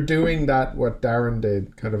if you're doing that, what Darren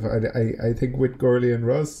did, kind of, I think with Gourley and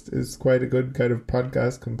Rust is quite a good kind of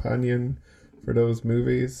podcast companion for those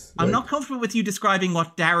movies. I'm not comfortable with you describing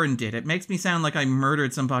what Darren did. It makes me sound like I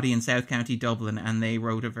murdered somebody in South County Dublin and they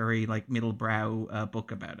wrote a very, like, middle brow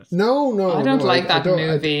book about it. No. I don't like that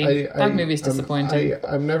movie. That movie's disappointing.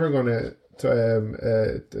 I'm never going to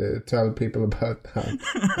tell people about that.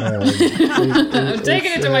 I'm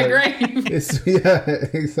taking it to my grave. Yeah,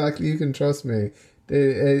 exactly. You can trust me.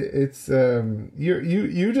 It's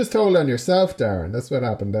you just told on yourself, Darren. That's what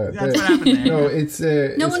happened there. That's what happened there. No, it's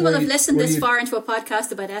no one will have listened this far into a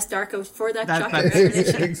podcast about S. Darko for that shocking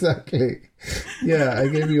revelation. Exactly. Yeah, I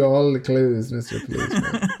gave you all the clues, Mr.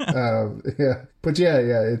 Policeman. Yeah, but yeah,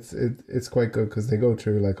 it's quite good because they go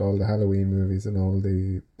through, like, all the Halloween movies and all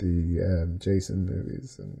the Jason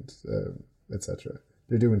movies and etc.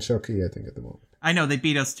 They're doing Chucky, I think, at the moment. I know, they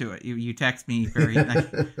beat us to it. You text me very...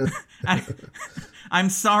 I'm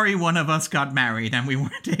sorry one of us got married and we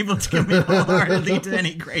weren't able to commit wholeheartedly to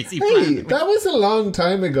any crazy plan. Hey, that was a long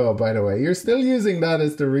time ago, by the way. You're still using that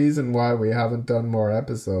as the reason why we haven't done more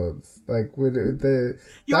episodes. Like, with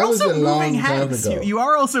You're also moving house. You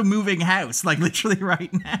are also moving house, like, literally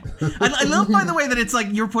right now. I love, by the way, that it's like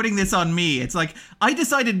you're putting this on me. It's like, I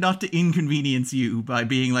decided not to inconvenience you by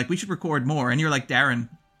being like, we should record more. And you're like, Darren...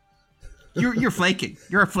 You're flaking.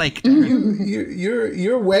 You're a flake.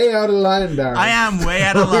 You're way out of line, Darren. I am way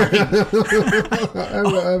out of line.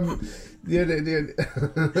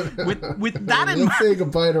 With that in mind, let's say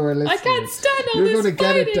goodbye to our listeners. I can't stand all You're this going to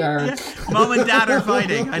get it, Darren. Yeah. Mom and Dad are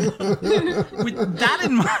fighting. With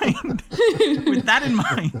that in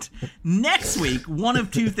mind, next week, one of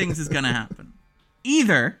two things is going to happen.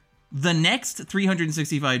 Either the next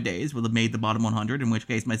 365 days will have made the bottom 100, in which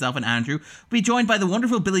case myself and Andrew will be joined by the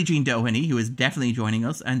wonderful Billie Jean Doheny, who is definitely joining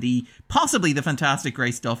us, and possibly the fantastic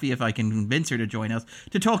Grace Duffy, if I can convince her to join us,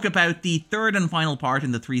 to talk about the third and final part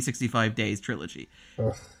in the 365 Days trilogy.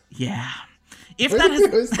 Ugh. Yeah. Why do you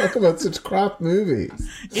always talk about such crap movies?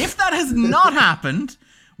 If that has not happened,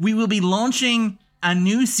 we will be launching a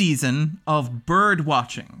new season of Bird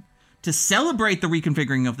Watching, to celebrate the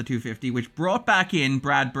reconfiguring of the 250, which brought back in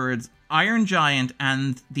Brad Bird's Iron Giant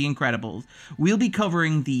and The Incredibles. We'll be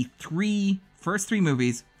covering the first three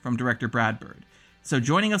movies from director Brad Bird. So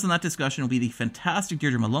joining us in that discussion will be the fantastic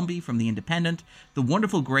Deirdre Malumbi from The Independent, the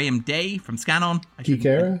wonderful Graham Day from Scanon. Geek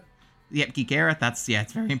Era? Yep, Geek Era.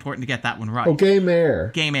 It's very important to get that one right. Oh, Game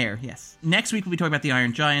Air. Game Air, yes. Next week we'll be talking about The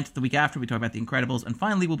Iron Giant. The week after we'll be talking about The Incredibles. And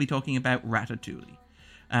finally we'll be talking about Ratatouille.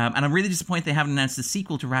 And I'm really disappointed they haven't announced a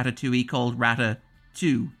sequel to Ratatouille called Ratatouille.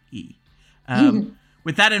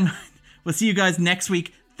 With that in mind, we'll see you guys next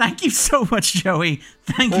week. Thank you so much, Joey.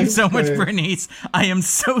 Thank you so much, Bernice. I am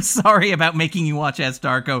so sorry about making you watch S.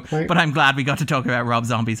 Darko, but I'm glad we got to talk about Rob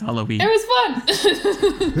Zombie's Halloween. It was fun.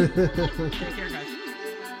 Take care, guys.